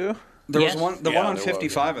Excelsior too? There Yes. was one. The Yeah, one on there was,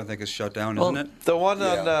 55, I think, is shut down, Well, isn't it? The one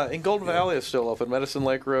Yeah. on in Golden Valley is still open. Medicine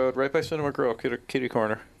Lake Road, right by Cinema Grill, Kitty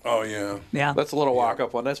Corner. Oh, yeah. Yeah. That's a little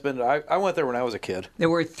walk-up one. That's been. I went there when I was a kid. There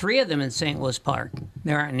were 3 of them in St. Louis Park.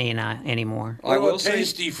 There aren't any anymore. What I will about say-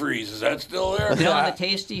 Tasty Freeze? Is that still there? You know the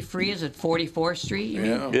Tasty Freeze at 44th Street, you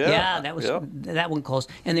mean? Yeah. Yeah. that was Yeah. that one closed.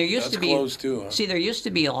 And there used That's to be closed too, huh? See, there used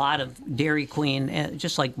to be a lot of Dairy Queen,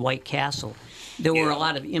 just like White Castle. There were a Yeah.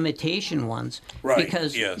 lot of imitation ones Right,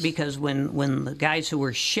 because yes. because when the guys who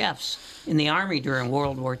were chefs in the army during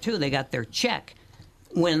World War II, they got their check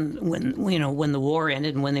when the war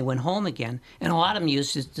ended and when they went home again, and a lot of them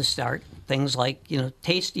used it to start things like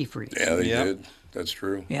Tasty Freeze. Yeah, they Yeah. did. That's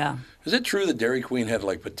true. Yeah. Is it true that Dairy Queen had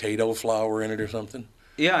like potato flour in it or something?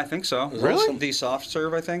 Yeah, I think so. Really? The soft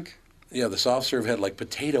serve, I think. Yeah, the soft serve had like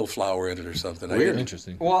potato flour in it or something. Weird.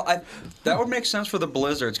 Interesting. Well, that would make sense for the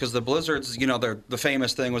Blizzards, because the Blizzards, the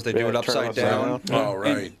famous thing was they do it turn upside down. Oh,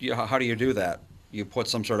 right. And, how do you do that? You put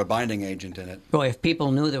some sort of binding agent in it. Boy, if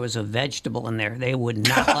people knew there was a vegetable in there, they would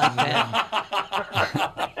not like that.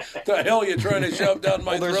 The hell are you trying to shove down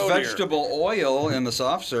my there's throat vegetable oil in the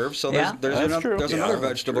soft serve, so there's another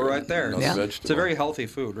vegetable right there. It's a very healthy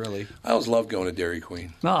food, really. I always loved going to Dairy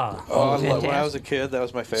Queen. When I was a kid, that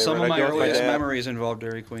was my favorite. Some of I'd my go with earliest dad. memories involve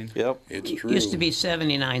Dairy Queen. Yep. It's true. It used to be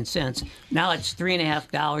 79 cents. Now it's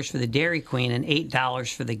 $3.50 for the Dairy Queen and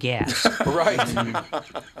 $8 for the gas. Right.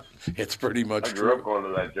 It's pretty much I grew up going to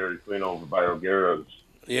that Dairy Queen over by O'Gara's.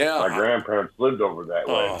 Yeah. My grandparents lived over that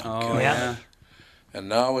way. Oh, yeah. And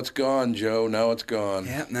now it's gone, Joe. Now it's gone.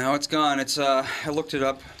 Yeah, now it's gone. It's I looked it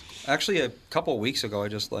up. Actually, a couple of weeks ago, I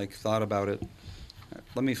just thought about it.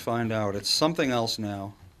 Let me find out. It's something else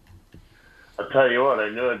now. I'll tell you what, I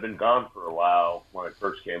knew I'd been gone for a while when I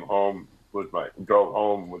first came home drove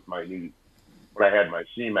home with my new, when I had my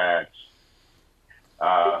C-Max.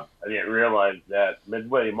 I didn't realize that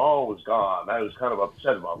Midway Mall was gone. I was kind of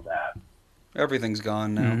upset about that. Everything's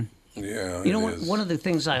gone now. Mm-hmm. Yeah. You know what? One of the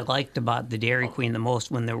things I liked about the Dairy Queen the most,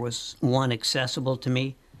 when there was one accessible to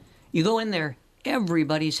me, you go in there,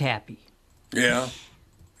 everybody's happy. Yeah.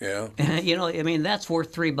 Yeah. That's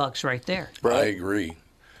worth $3 right there. Right. I agree.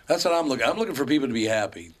 That's what I'm looking. I'm looking for people to be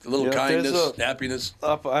happy. A little kindness, happiness.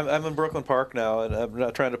 I'm in Brooklyn Park now, and I'm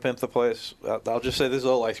not trying to pimp the place. I'll just say there's a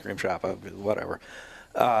little ice cream shop, whatever.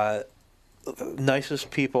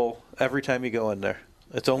 Nicest people every time you go in there.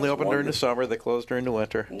 It's only open during the summer. They close during the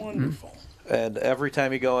winter. Wonderful. And every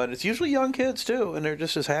time you go in, it's usually young kids too, and they're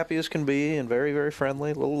just as happy as can be and very, very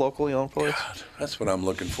friendly. A little locally owned place. God, that's what I'm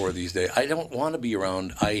looking for these days. I don't want to be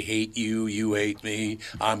around. I hate you. You hate me.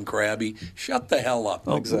 I'm crabby. Shut the hell up.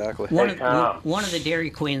 Oh, Exactly. One of the Dairy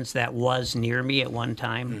Queens that was near me at one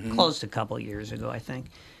time, closed a couple of years ago, I think.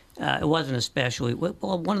 It wasn't especially well.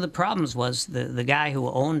 One of the problems was the guy who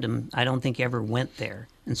owned them. I don't think ever went there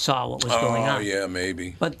and saw what was going on. Oh yeah,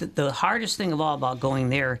 maybe. But the hardest thing of all about going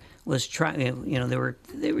there was trying.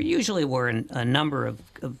 There usually were a number of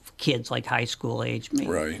kids like high school age,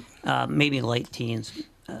 maybe late teens,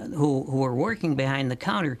 who were working behind the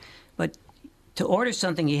counter. But to order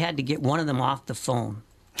something, you had to get one of them off the phone.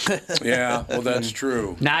 Yeah, well, that's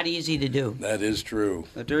true. Not easy to do. That is true.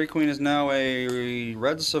 The Dairy Queen is now a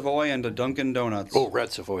Red Savoy and a Dunkin' Donuts. Oh,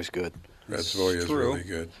 Red Savoy's good. Red Savoy is really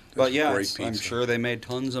good. But yeah, great pizza. I'm sure they made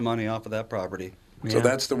tons of money off of that property. So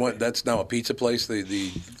that's the one. That's now a pizza place.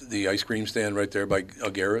 The ice cream stand right there by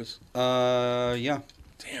O'Gara's. Yeah.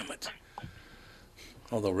 Damn it.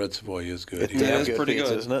 Although Red Savoy is good. It is pretty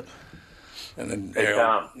good, isn't it? And then, Hey,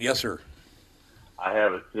 Tom. Yes, sir. I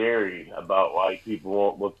have a theory about why people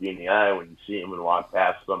won't look you in the eye when you see them and walk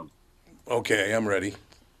past them. Okay, I'm ready.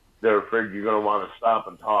 They're afraid you're going to want to stop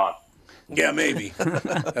and talk. Yeah, maybe.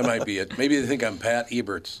 That might be it. Maybe they think I'm Pat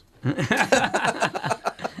Eberts.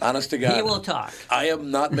 Honest to God. He will talk. I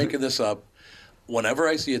am not making this up. Whenever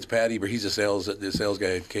I see it's Pat Ebert, he's the sales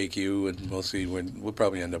guy at KQ, and we'll see we'll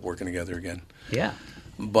probably end up working together again. Yeah.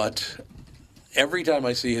 But every time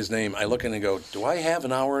I see his name, I look in and go, do I have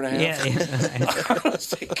an hour and a half? Yeah.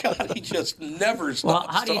 Honestly, God, he just never stops Well,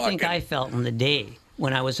 how do you talking. think I felt in the day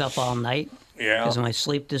when I was up all night? Yeah. Because of my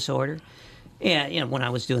sleep disorder. Yeah, when I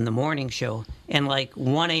was doing the morning show, and like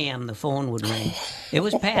 1 a.m. the phone would ring. It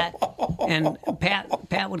was Pat, and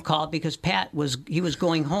Pat would call because Pat was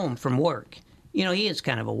going home from work. He is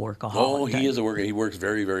kind of a workaholic. Oh, he is a worker. He works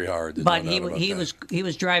very, very hard. There's But no doubt about that. he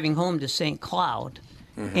was driving home to St. Cloud,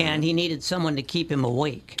 and he needed someone to keep him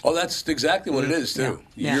awake. Oh, that's exactly what it is too.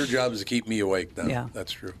 Yeah. Your job is to keep me awake. Now. Yeah.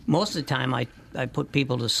 That's true. Most of the time, I put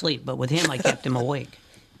people to sleep, but with him, I kept him awake.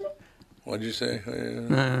 What did you say?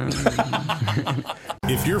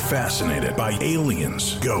 If you're fascinated by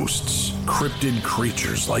aliens, ghosts, cryptid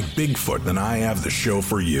creatures like Bigfoot, then I have the show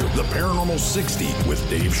for you. The Paranormal 60 with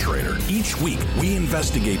Dave Schrader. Each week, we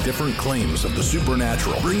investigate different claims of the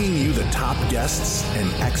supernatural, bringing you the top guests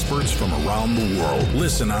and experts from around the world.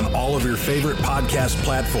 Listen on all of your favorite podcast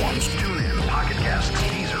platforms. Tune in, Pocket Cast,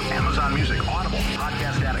 Deezer, Amazon Music, Audible,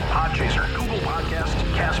 Podcast Addict, Podchaser, Google Podcasts,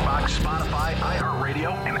 CastBox, Spotify,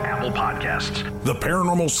 iHeartRadio, and Apple Podcasts. The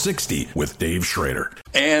Paranormal 60 with Dave Schrader.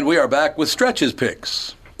 And we are back with Stretch's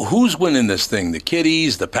picks. Who's winning this thing? The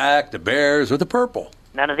Kitties, the Pack, the Bears, or the Purple?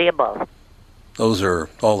 None of the above. Those are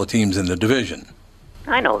all the teams in the division.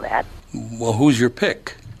 I know that. Well, who's your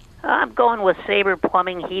pick? I'm going with Sabre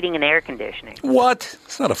Plumbing, Heating, and Air Conditioning. What?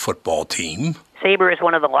 It's not a football team. Sabre is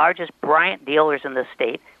one of the largest Bryant dealers in the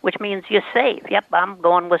state, which means you save. Yep, I'm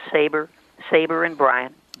going with Sabre and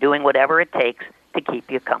Bryant, doing whatever it takes to keep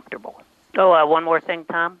you comfortable. Oh, one more thing,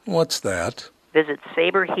 Tom. What's that? Visit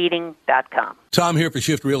saberheating.com. Tom here for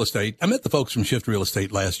Shift Real Estate. I met the folks from Shift Real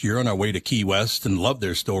Estate last year on our way to Key West and loved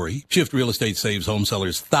their story. Shift Real Estate saves home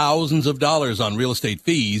sellers thousands of dollars on real estate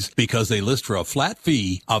fees because they list for a flat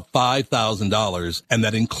fee of $5,000, and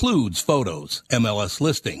that includes photos, MLS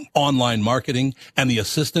listing, online marketing, and the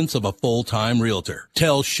assistance of a full-time realtor.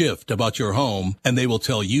 Tell Shift about your home, and they will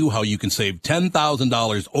tell you how you can save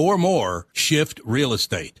 $10,000 or more. Shift Real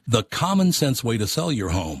Estate, the common sense way to sell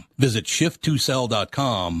your home. Visit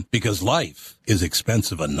shift2sell.com because life is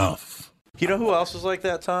expensive enough. You know who else is like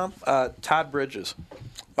that, Tom? Todd Bridges.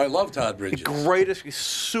 I love Todd Bridges. The greatest,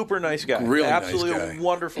 super nice guy. Really absolutely nice guy.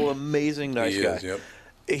 Wonderful, amazing nice He guy. is, yep.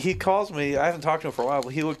 He calls me. I haven't talked to him for a while,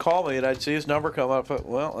 but he would call me, and I'd see his number come up.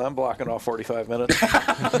 Well, I'm blocking off 45 minutes.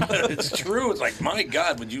 It's true. It's like, my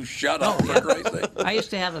God, would you shut up, for Christ's sake? I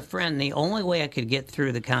used to have a friend. The only way I could get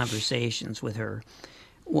through the conversations with her,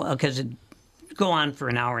 because it'd go on for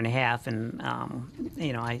an hour and a half, and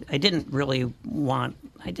I didn't want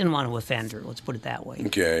to offend her. Let's put it that way.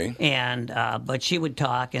 Okay. And but she would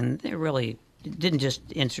talk, and it really didn't just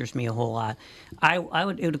interest me a whole lot. It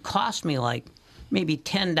would cost me like maybe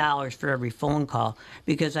 $10 for every phone call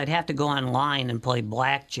because I'd have to go online and play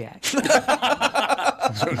blackjack. So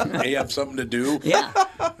they have something to do. Yeah.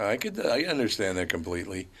 I understand that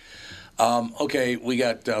completely. Okay, we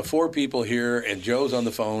got 4 people here, and Joe's on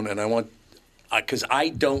the phone, and I want, because I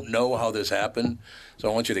don't know how this happened, so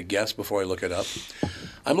I want you to guess before I look it up.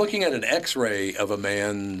 I'm looking at an X-ray of a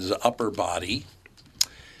man's upper body,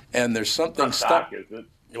 and there's something It's not Doc, is it?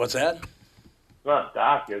 What's that? It's not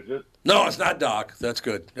Doc, is it? No, it's not Doc. That's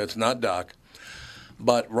good. That's not Doc.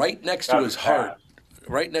 But right next to his heart,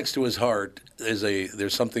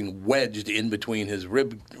 there's something wedged in between his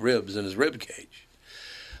ribs and his rib cage.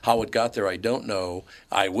 How it got there, I don't know.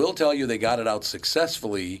 I will tell you they got it out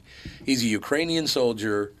successfully. He's a Ukrainian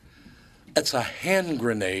soldier. It's a hand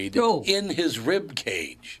grenade in his rib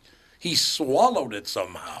cage. He swallowed it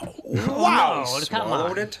somehow. Wow!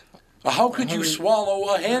 Swallowed it? How could you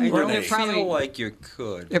swallow a hand grenade? I feel like you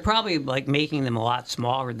could. They're probably like making them a lot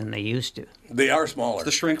smaller than they used to. They are smaller.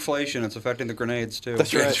 It's the shrinkflation. It's affecting the grenades, too.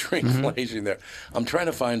 That's right. Shrinkflation there. I'm trying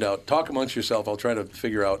to find out. Talk amongst yourself. I'll try to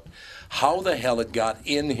figure out how the hell it got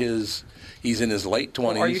in his... He's in his late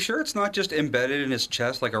 20s. Are you sure it's not just embedded in his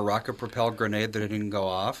chest like a rocket-propelled grenade that it didn't go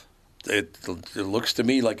off? It looks to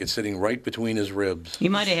me like it's sitting right between his ribs. He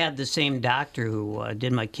might have had the same doctor who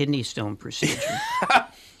did my kidney stone procedure.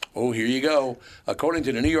 Oh, here you go. According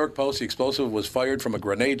to the New York Post, the explosive was fired from a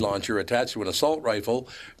grenade launcher attached to an assault rifle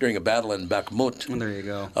during a battle in Bakhmut. There you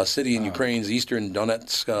go. A city in Ukraine's eastern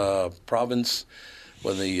Donetsk province,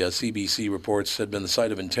 when the CBC reports had been the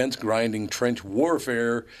site of intense grinding trench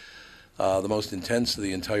warfare, the most intense of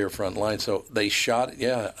the entire front line. So they shot,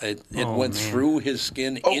 it went through his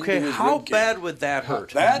skin into his Okay, how ribcage. bad would that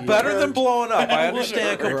hurt? That Better hurt. than blowing up. I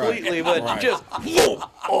understand completely, but just...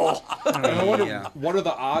 I wonder, what are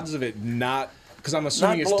the odds of it not... Because I'm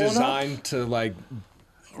assuming Not it's blowing up? designed to, like...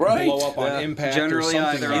 Right. Blow up on impact Generally or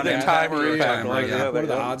something. either time or impact. What Yeah, are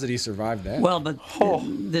the odds that he survived that? Well, but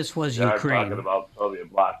this was I'm Ukraine. talking about Soviet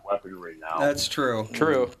bloc weaponry now. That's true.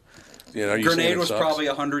 True. You know, are you saying Grenade it was sucks? probably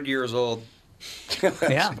 100 years old. That's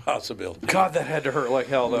Yeah. a possibility. God, that had to hurt like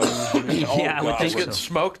hell, though. Yeah, I would God. think Just getting so.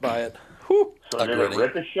 smoked by it. Whew. So A did it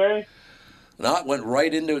grenade. ricochet? No, it went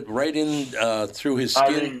right in through his I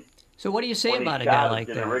skin. mean, So what do you say when about he a guy shot like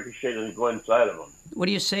it, did it that? ricochet and go inside of him? What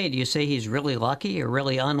do you say? Do you say he's really lucky or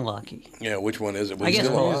really unlucky? Yeah, which one is it? I Was guess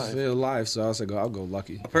still both. alive? He's still alive, so I'll go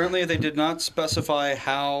lucky. Apparently, they did not specify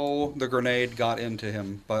how the grenade got into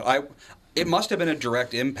him, but it must have been a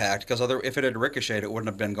direct impact because if it had ricocheted, it wouldn't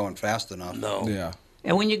have been going fast enough. No. Yeah.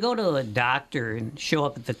 And when you go to a doctor and show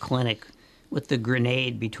up at the clinic with the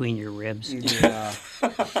grenade between your ribs, Yeah.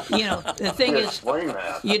 you know the thing is, Explain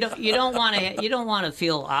that. you don't want to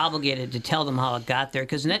feel obligated to tell them how it got there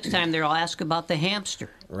because next time they'll ask about the hamster.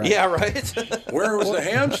 Right. Yeah, right? Where was the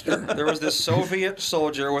hamster? There was this Soviet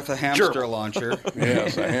soldier with a hamster launcher.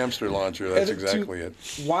 Yes, a hamster launcher. That's And exactly it.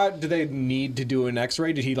 Why do they need to do an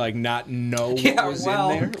X-ray? Did he not know what Yeah, was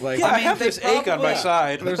well, in there? Like, Yeah, I mean, have they this ache on my probably-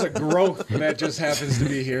 side. there's a growth that just happens to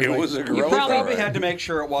be here. It like, was a You growth. probably all right. had to make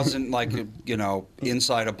sure it wasn't like,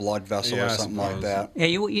 inside a blood vessel Yeah, or I something like suppose. that. Yeah,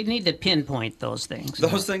 you need to pinpoint those things.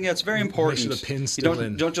 Those things, it's very important. sure the pin's You still don't,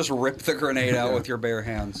 in. don't just rip the grenade out with your bare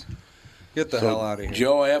hands. Get the hell out of here.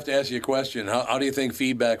 Joe, I have to ask you a question. How do you think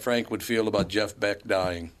Feedback Frank would feel about Jeff Beck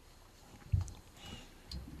dying?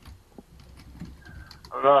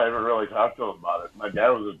 don't know. I haven't really talked to him about it. My dad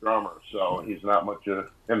was a drummer, so he's not much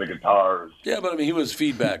into guitars. Yeah, but I mean, he was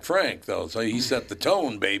Feedback Frank, though, so he set the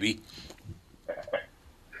tone, baby.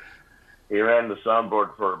 He ran the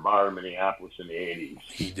soundboard for a bar in Minneapolis in the 80s.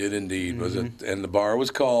 He did indeed. Was it? And the bar was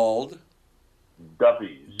called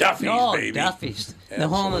Duffy's. Duffy's, Oh, baby. Duffy's. The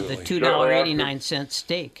home of the $2.89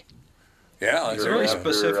 steak. Yeah, that's very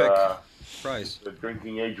specific price. The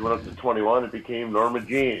drinking age went up to 21. It became Norma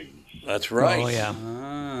Jean's. That's right. Oh,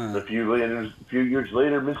 yeah. A few years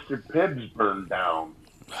later, Mr. Pibbs burned down.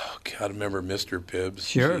 Oh, God, I remember Mr. Pibbs.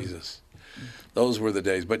 Sure. Jesus. Those were the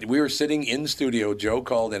days. But we were sitting in studio. Joe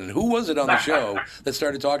called in. And who was it on the show that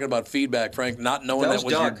started talking about Feedback Frank, not knowing that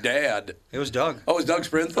was Doug. your dad? It was Doug. Oh, it was Doug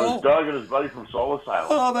Sprinthal? It was Doug and his buddy from Soul Asylum.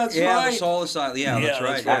 Oh, that's yeah, right. the Soul Asylum. Yeah, that's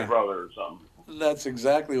right. His brother or something. That's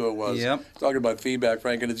exactly what it was. Yep. Talking about Feedback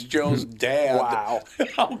Frank, and it's Joe's dad. Wow.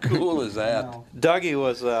 How cool is that? Dougie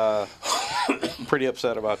was pretty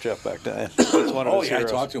upset about Jeff Beck dying. That's one of his I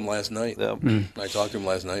heroes. talked to him last night. I talked to him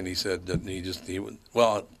last night, and he said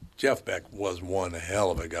that Jeff Beck was one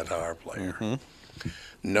hell of a guitar player. Mm-hmm.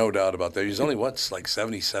 No doubt about that. He was only, like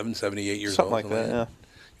 77, 78 years Something old? like that, yeah.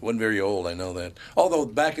 He wasn't very old, I know that. Although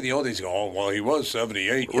back in the old days, he was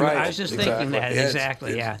 78. Right. I was just thinking that, Yeah,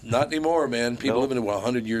 exactly, yeah. Not anymore, man. People living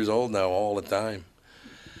 100 years old now all the time.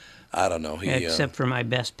 I don't know. Except for my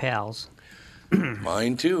best pals.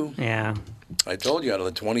 Mine, too. Yeah. I told you, out of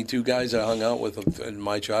the 22 guys I hung out with in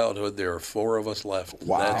my childhood, there are 4 of us left.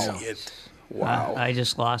 Wow. That's it. Wow. I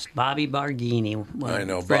just lost Bobby Barghini. I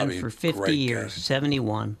know, friend Bobby, for 50 great years, guy.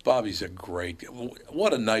 71. Bobby's a great,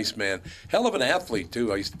 what a nice man. Hell of an athlete,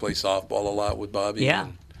 too. I used to play softball a lot with Bobby. Yeah.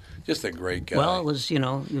 And just a great guy. Well, it was,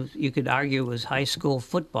 you could argue it was high school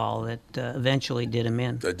football that eventually did him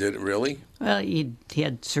in. That did it, really? Well, he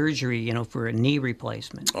had surgery, for a knee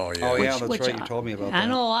replacement. Oh, yeah. Oh, yeah, that's right. You told me about that. I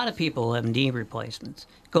know a lot of people who have knee replacements.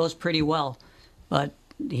 Goes pretty well. But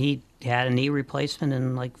he had a knee replacement,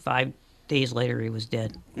 and like 5 days later, he was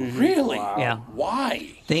dead. Really? Wow. Yeah.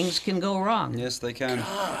 Why? Things can go wrong. Yes, they can.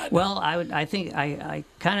 God. Well, I think I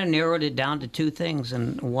kind of narrowed it down to 2 things,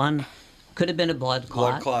 and one could have been a blood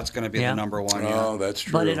clot. Blood clot's going to be the number one. Oh, that's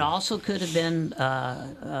true. But it also could have been,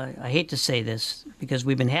 I hate to say this because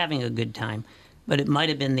we've been having a good time, but it might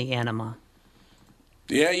have been the enema.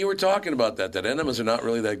 Yeah, you were talking about that enemas are not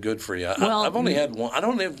really that good for you. Well, I've only had one. I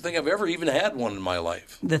don't even think I've ever even had one in my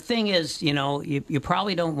life. The thing is, you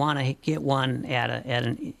probably don't want to get one at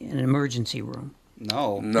an emergency room.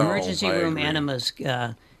 No. Emergency I room agree. enemas,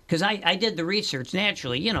 because I did the research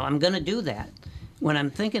naturally. I'm going to do that when I'm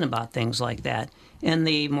thinking about things like that. And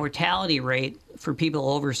the mortality rate for people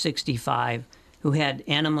over 65 who had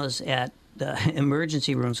enemas at the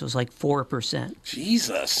emergency rooms was like 4%.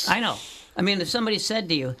 Jesus. I know. I mean, if somebody said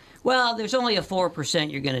to you, well, there's only a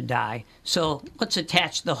 4% you're going to die, so let's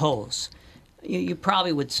attach the hose. You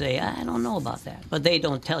probably would say, I don't know about that. But they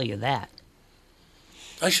don't tell you that.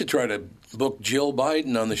 I should try to book Jill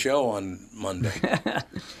Biden on the show on Monday.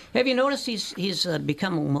 Have you noticed he's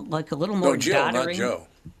become like a little more No, Jill, doddering? not Joe.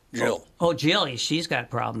 Jill. Oh, Jill, she's got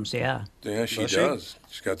problems, yeah. Yeah, she Does she? does.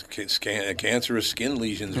 She's got cancerous skin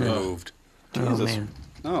lesions removed. Oh, man.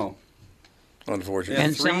 Oh. Unfortunately.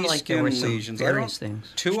 And Three sound like there skin were some lesions. various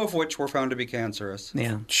things. 2 of which were found to be cancerous.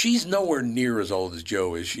 Yeah. She's nowhere near as old as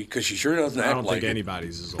Joe, is she? Because she sure doesn't I act don't like think it.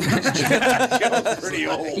 anybody's as old as Joe's pretty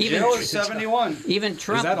old. Jill is 71. Even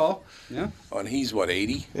Trump. Is that all? Yeah. Oh, and he's, what,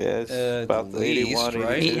 80? Yeah, it's about at least, 81,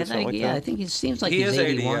 right? 82, something like that. I think it seems like He he's is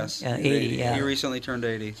 80, 81. yes. 80, yeah. He recently turned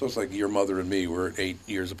 80. So it's like your mother and me. We're 8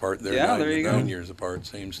 years apart. They're Yeah, there you go. 9 years apart.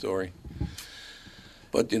 Same story.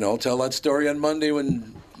 But, tell that story on Monday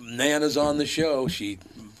when Nana's on the show.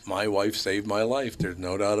 My wife saved my life. There's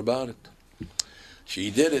no doubt about it.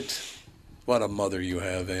 She did it. What a mother you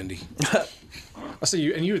have, Andy. I say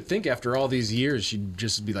you would think after all these years she'd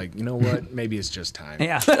just be like, you know what? Maybe it's just time.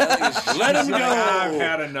 Yeah. Let him go. I've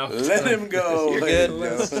had enough. Let him go. You're Let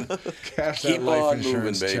good. him go. Cash that Keep life on moving,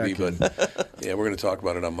 insurance baby. check in. But yeah, we're going to talk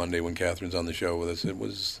about it on Monday when Catherine's on the show with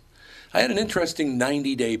us. I had an interesting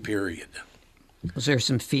 90-day period. Was there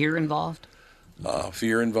some fear involved?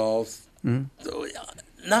 Fear involved.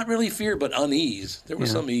 Not really fear, but unease. There was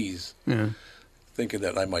some ease. Yeah. Thinking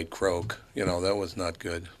that I might croak. That was not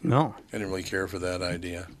good. No. I didn't really care for that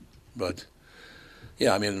idea. But,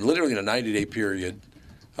 yeah, I mean, literally in a 90-day period,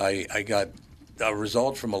 I got a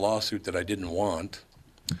result from a lawsuit that I didn't want.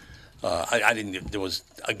 I didn't. It was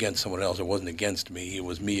against someone else. It wasn't against me. It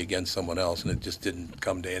was me against someone else, and it just didn't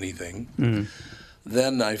come to anything.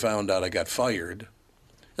 Then I found out I got fired.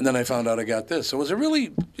 And then I found out I got this. So it was a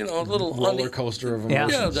really, a little roller coaster of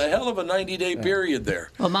emotions. Yeah, it was a hell of a 90-day period there.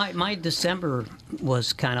 Well, my December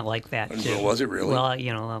was kind of like that, too. Well, was it really? Well, I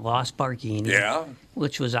lost Barghini. Yeah.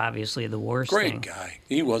 Which was obviously the worst thing. Great guy.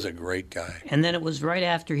 He was a great guy. And then it was right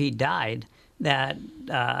after he died that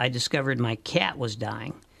I discovered my cat was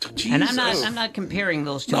dying. Jesus. And I'm not comparing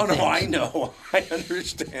those two things. No, I know. I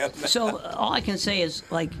understand that. So all I can say is,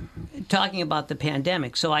 like, talking about the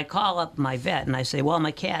pandemic. So I call up my vet and I say, well, my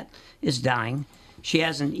cat is dying. She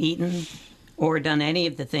hasn't eaten or done any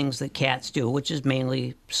of the things that cats do, which is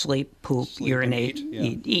mainly sleep, poop, urinate,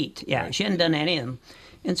 eat. Yeah, right. She hadn't done any of them.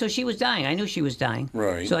 And so she was dying. I knew she was dying.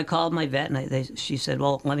 Right. So I called my vet and she said,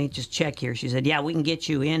 well, let me just check here. She said, yeah, we can get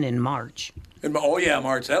you in March. Oh, yeah,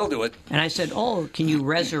 March, that'll do it. And I said, oh, can you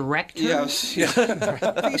resurrect her? Yes.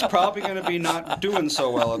 He's probably going to be not doing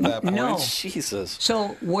so well at that point. No. Jesus. So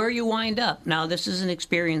where you wind up, now this is an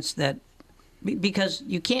experience that, because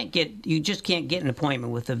you just can't get an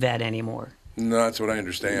appointment with the vet anymore. No, that's what I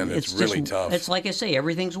understand. It's really tough. It's like I say,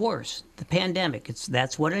 everything's worse. The pandemic,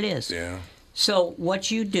 that's what it is. Yeah. So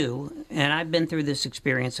what you do, and I've been through this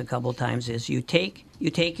experience a couple of times, is you take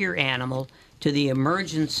your animal to the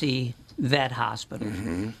emergency vet hospital.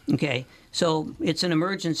 Mm-hmm. Okay, so it's an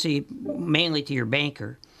emergency mainly to your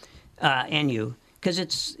banker and you, because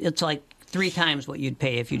it's like 3 times what you'd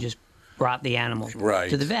pay if you just brought the animal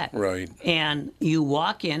to the vet. Right. And you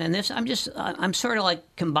walk in, and I'm sort of like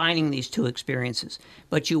combining these two experiences.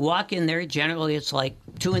 But you walk in there, generally it's like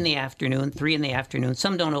 2 in the afternoon, 3 in the afternoon.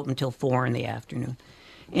 Some don't open until 4 in the afternoon.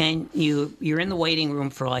 And you're in the waiting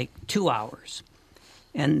room for like 2 hours.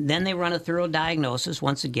 And then they run a thorough diagnosis,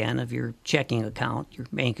 once again, of your checking account, your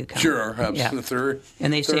bank account. Sure, absolutely. Yeah.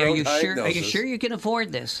 And they say, are you sure you can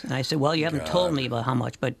afford this? And I said, well, you haven't told me about how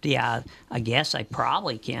much, but yeah, I guess I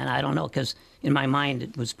probably can. I don't know, because in my mind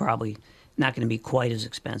it was probably not going to be quite as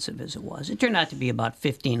expensive as it was. It turned out to be about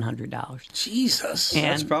 $1,500. Jesus. And,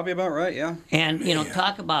 that's probably about right, yeah. And,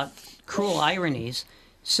 talk about cruel ironies.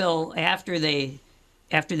 So after they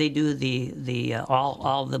do the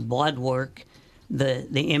all the blood work,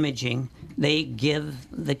 the imaging, they give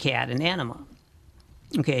the cat an enema.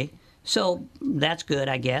 Okay, so that's good,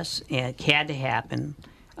 I guess. It had to happen.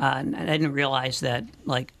 I didn't realize that,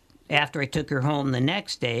 like, after I took her home the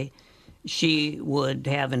next day, she would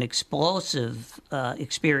have an explosive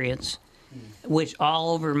experience, which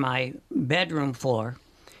all over my bedroom floor,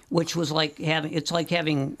 which was like having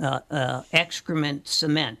excrement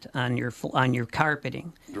cement on your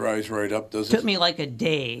carpeting. Dries right up, does it? Took me like a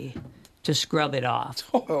day to scrub it off.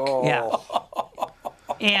 Oh. Yeah.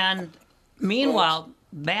 And meanwhile,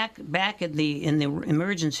 back in the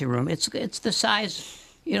emergency room, it's the size,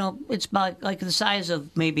 it's about like the size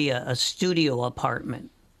of maybe a studio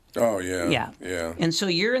apartment. Oh yeah. Yeah. And so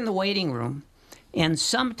you're in the waiting room, and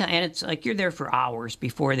sometimes it's like you're there for hours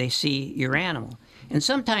before they see your animal. And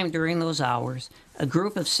sometime during those hours, a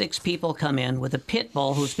group of 6 people come in with a pit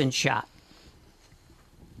bull who's been shot.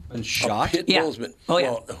 Been shot? A pit bull's been. Oh,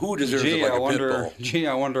 yeah. Well, who deserves it like a pit bull? Gee,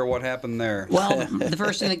 I wonder what happened there. Well, the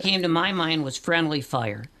first thing that came to my mind was friendly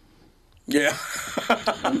fire. Yeah.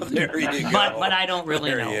 There you go. But I don't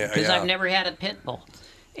really know, because I've never had a pit bull.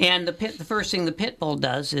 And the first thing the pit bull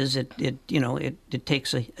does is it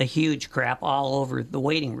takes a huge crap all over the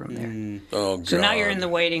waiting room there. Oh, God. So now you're in the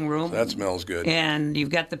waiting room. That smells good. And you've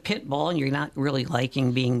got the pit bull, and you're not really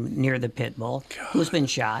liking being near the pit bull, who's been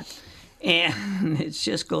shot. And it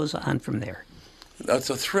just goes on from there.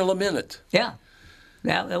 That's a thrill a minute. Yeah.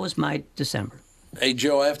 That was my December. Hey,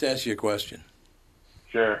 Joe, I have to ask you a question.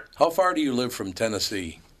 Sure. How far do you live from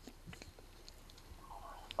Tennessee?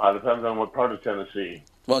 Depends on what part of Tennessee.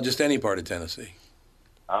 Well, just any part of Tennessee.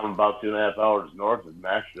 I'm about 2.5 hours north of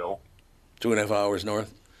Nashville. 2.5 hours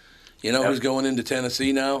north? You know who's going into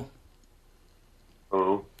Tennessee now?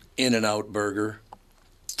 Who? In-N-Out Burger.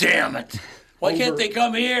 Damn it! Why can't they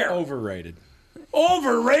come here? Overrated.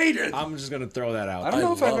 Overrated? I'm just going to throw that out. I don't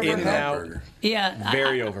know if I've ever had burger. Yeah.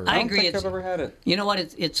 Very overrated. I agree. I don't think I've ever had it. You know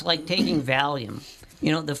what? It's like taking Valium.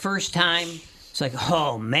 The first time, it's like,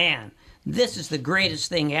 oh, man, this is the greatest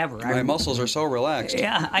thing ever. My muscles are so relaxed.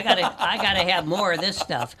 Yeah, I gotta have more of this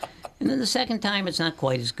stuff. And then the second time, it's not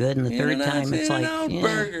quite as good. And the third time, it's like,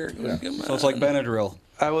 burger. Yeah. So it's like Benadryl.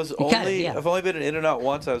 I've only been in In-N-Out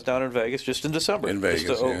once. I was down in Vegas just in December. In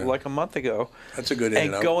Vegas, like a month ago. That's a good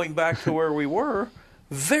In-N-Out. And going back to where we were,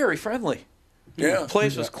 very friendly. Yeah. The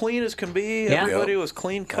place was clean as can be. Yeah. Everybody was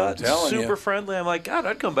clean cut, super you. friendly. I'm like, God,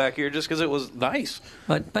 I'd come back here just because it was nice.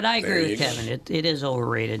 But I agree with Kevin. It is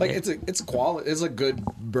overrated. Like it's quality. It's a good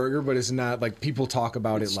burger, but it's not like people talk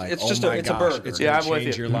about it like it's oh just my it's a gosh, burger. it's Yeah, gonna I'm with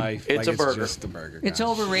change you. your life. It's like, a burger. It's just a burger. It's guys.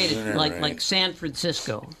 overrated, like San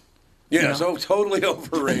Francisco. Yeah, You know? so totally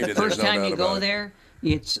overrated. The first There's no time doubt you about go it. there,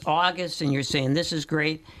 it's August, and you're saying this is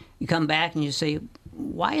great. You come back and you say,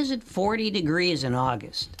 why is it 40 degrees in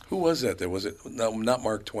August? Who was that? Was it no, not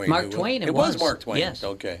Mark Twain? Mark Who Twain, Was, it was was. Mark Twain. Yes.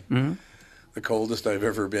 Okay. Mhm. The coldest I've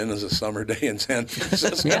ever been is a summer day in San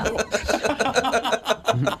Francisco.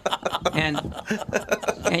 and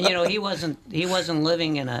you know he wasn't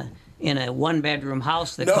living in a 1-bedroom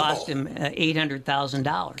house that No. cost him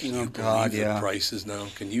 $800,000. Can you believe the prices now?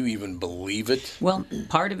 Can you even believe it? Well,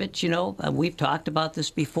 part of it, we've talked about this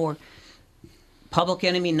before. Public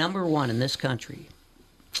enemy number one in this country,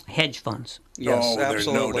 hedge funds. Yes, there's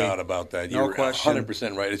no doubt about that. No You're question.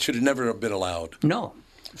 100% right. It should have never been allowed. No.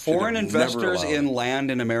 Foreign Should have never investors allowed. in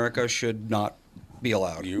land in America should not be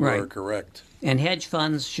allowed. You are correct. And hedge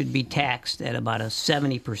funds should be taxed at about a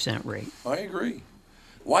 70% rate. I agree.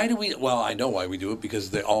 Why do we? Well, I know why we do it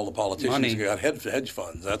because all the politicians Money. got hedge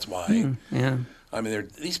funds. That's why. Yeah. I mean,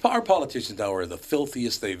 our politicians now are the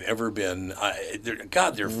filthiest they've ever been.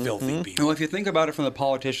 They're filthy people. Well, if you think about it from the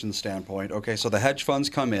politician's standpoint, okay, so the hedge funds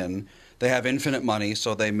come in, they have infinite money,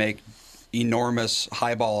 so they make enormous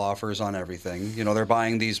highball offers on everything. They're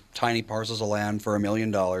buying these tiny parcels of land for $1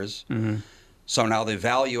 million. Mm-hmm. So now the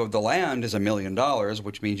value of the land is $1 million,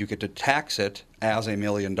 which means you get to tax it as $1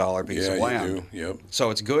 million piece of land. You do. Yep. So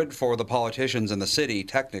it's good for the politicians in the city,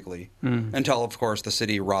 technically, until, of course, the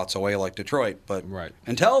city rots away like Detroit. But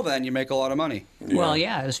until then, you make a lot of money. Well,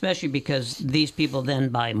 yeah, especially because these people then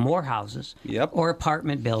buy more houses or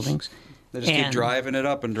apartment buildings. They just keep driving it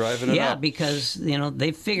up and driving it up. Yeah, because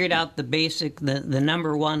they've figured out the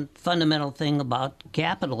number one fundamental thing about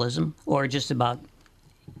capitalism, or just about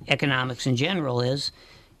economics in general, is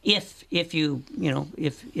if the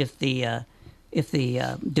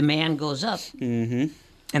demand goes up and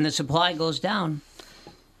the supply goes down,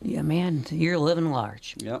 yeah, man, you're living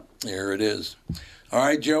large. Yep. There it is. All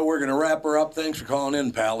right, Joe, we're going to wrap her up. Thanks for calling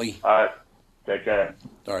in, Pally. All right. Take care.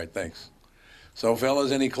 All right, thanks. So,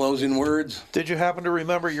 fellas, any closing words? Did you happen to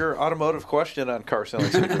remember your automotive question on car selling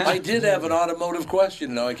secrets? I did have an automotive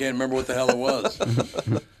question. No, I can't remember what the hell it was.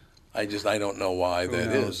 I don't know why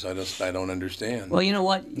that is. I don't understand. Well, you know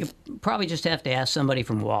what? You probably just have to ask somebody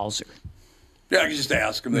from Walser. Yeah, I could just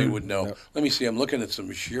ask them. They would know. Yep. Let me see. I'm looking at some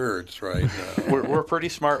shirts right now. We're pretty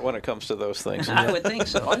smart when it comes to those things. I would think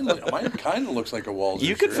so. Mine kind of looks like a Walser shirt.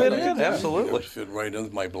 You could fit in, absolutely. It fit right in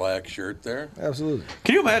with my black shirt there. Absolutely.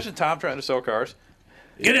 Can you imagine Tom trying to sell cars?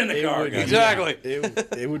 Get in the car. Exactly.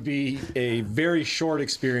 It would be a very short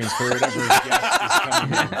experience for whatever guest is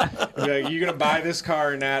coming in. Like, you're going to buy this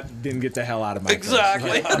car and then get the hell out of my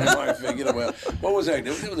Exactly. What was that?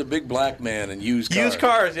 It was a big black man and used cars. Used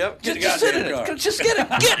cars, yep. Just sit in it. Just get it.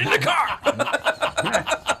 Get in the car.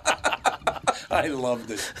 I loved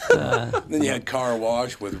it. Then you had Car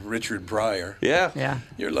Wash with Richard Pryor. Yeah. Yeah.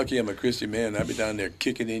 You're lucky I'm a Christian man. I'd be down there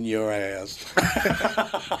kicking in your ass.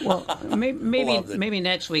 Well, maybe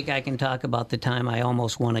next week I can talk about the time I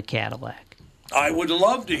almost won a Cadillac. I would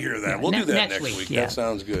love to hear that. We'll do that next next week. Yeah. That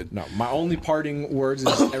sounds good. No, my only parting words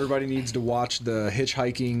is everybody needs to watch the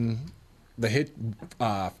hatchet-wielding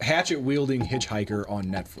hitchhiker on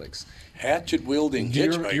Netflix. Hatchet-wielding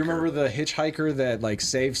hitchhiker? You remember the hitchhiker that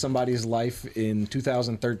saved somebody's life in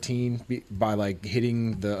 2013 by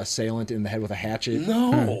hitting the assailant in the head with a hatchet?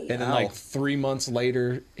 No. And then 3 months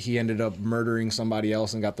later, he ended up murdering somebody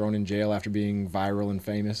else and got thrown in jail after being viral and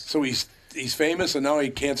famous. So he's famous and now he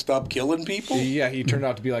can't stop killing people? Yeah, he turned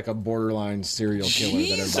out to be like a borderline serial killer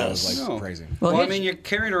that everybody was praising. Well, I mean, you're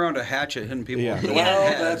carrying around a hatchet hitting people. Yeah. in the Well,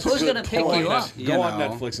 head. that's Who's going to pick you up? Go on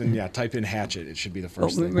Netflix and type in hatchet. It should be the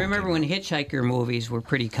first thing. Remember when hitchhiker movies were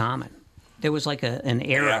pretty common? There was like an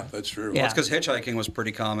era. Yeah, that's true. Yeah. That's because hitchhiking was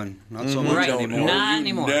pretty common. Not so much Right. anymore. Not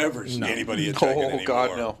anymore. Never see anybody hitchhiking anymore. Oh,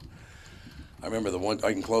 God, no. I remember the one.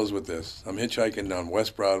 I can close with this. I'm hitchhiking on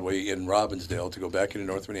West Broadway in Robbinsdale to go back into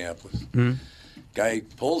North Minneapolis. Guy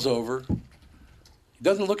pulls over. He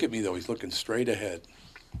doesn't look at me though. He's looking straight ahead.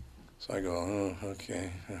 So I go, oh,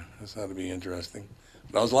 okay, this ought to be interesting.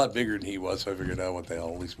 But I was a lot bigger than he was, so I figured out what the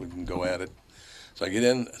hell. At least we can go at it. So I get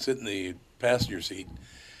in, sit in the passenger seat,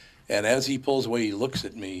 and as he pulls away, he looks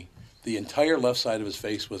at me. The entire left side of his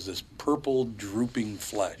face was this purple, drooping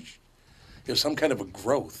flesh. There's some kind of a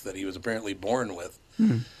growth that he was apparently born with.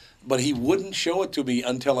 But he wouldn't show it to me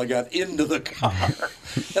until I got into the car.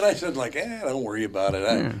 And I said, don't worry about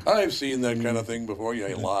it. I've seen that kind of thing before. Yeah,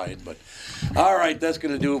 I lied. But all right, that's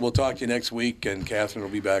going to do it. We'll talk to you next week, and Catherine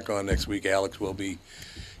will be back on next week. Alex will be.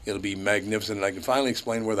 It'll be magnificent, and I can finally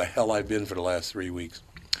explain where the hell I've been for the last 3 weeks.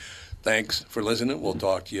 Thanks for listening. We'll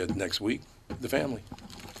talk to you next week. The family.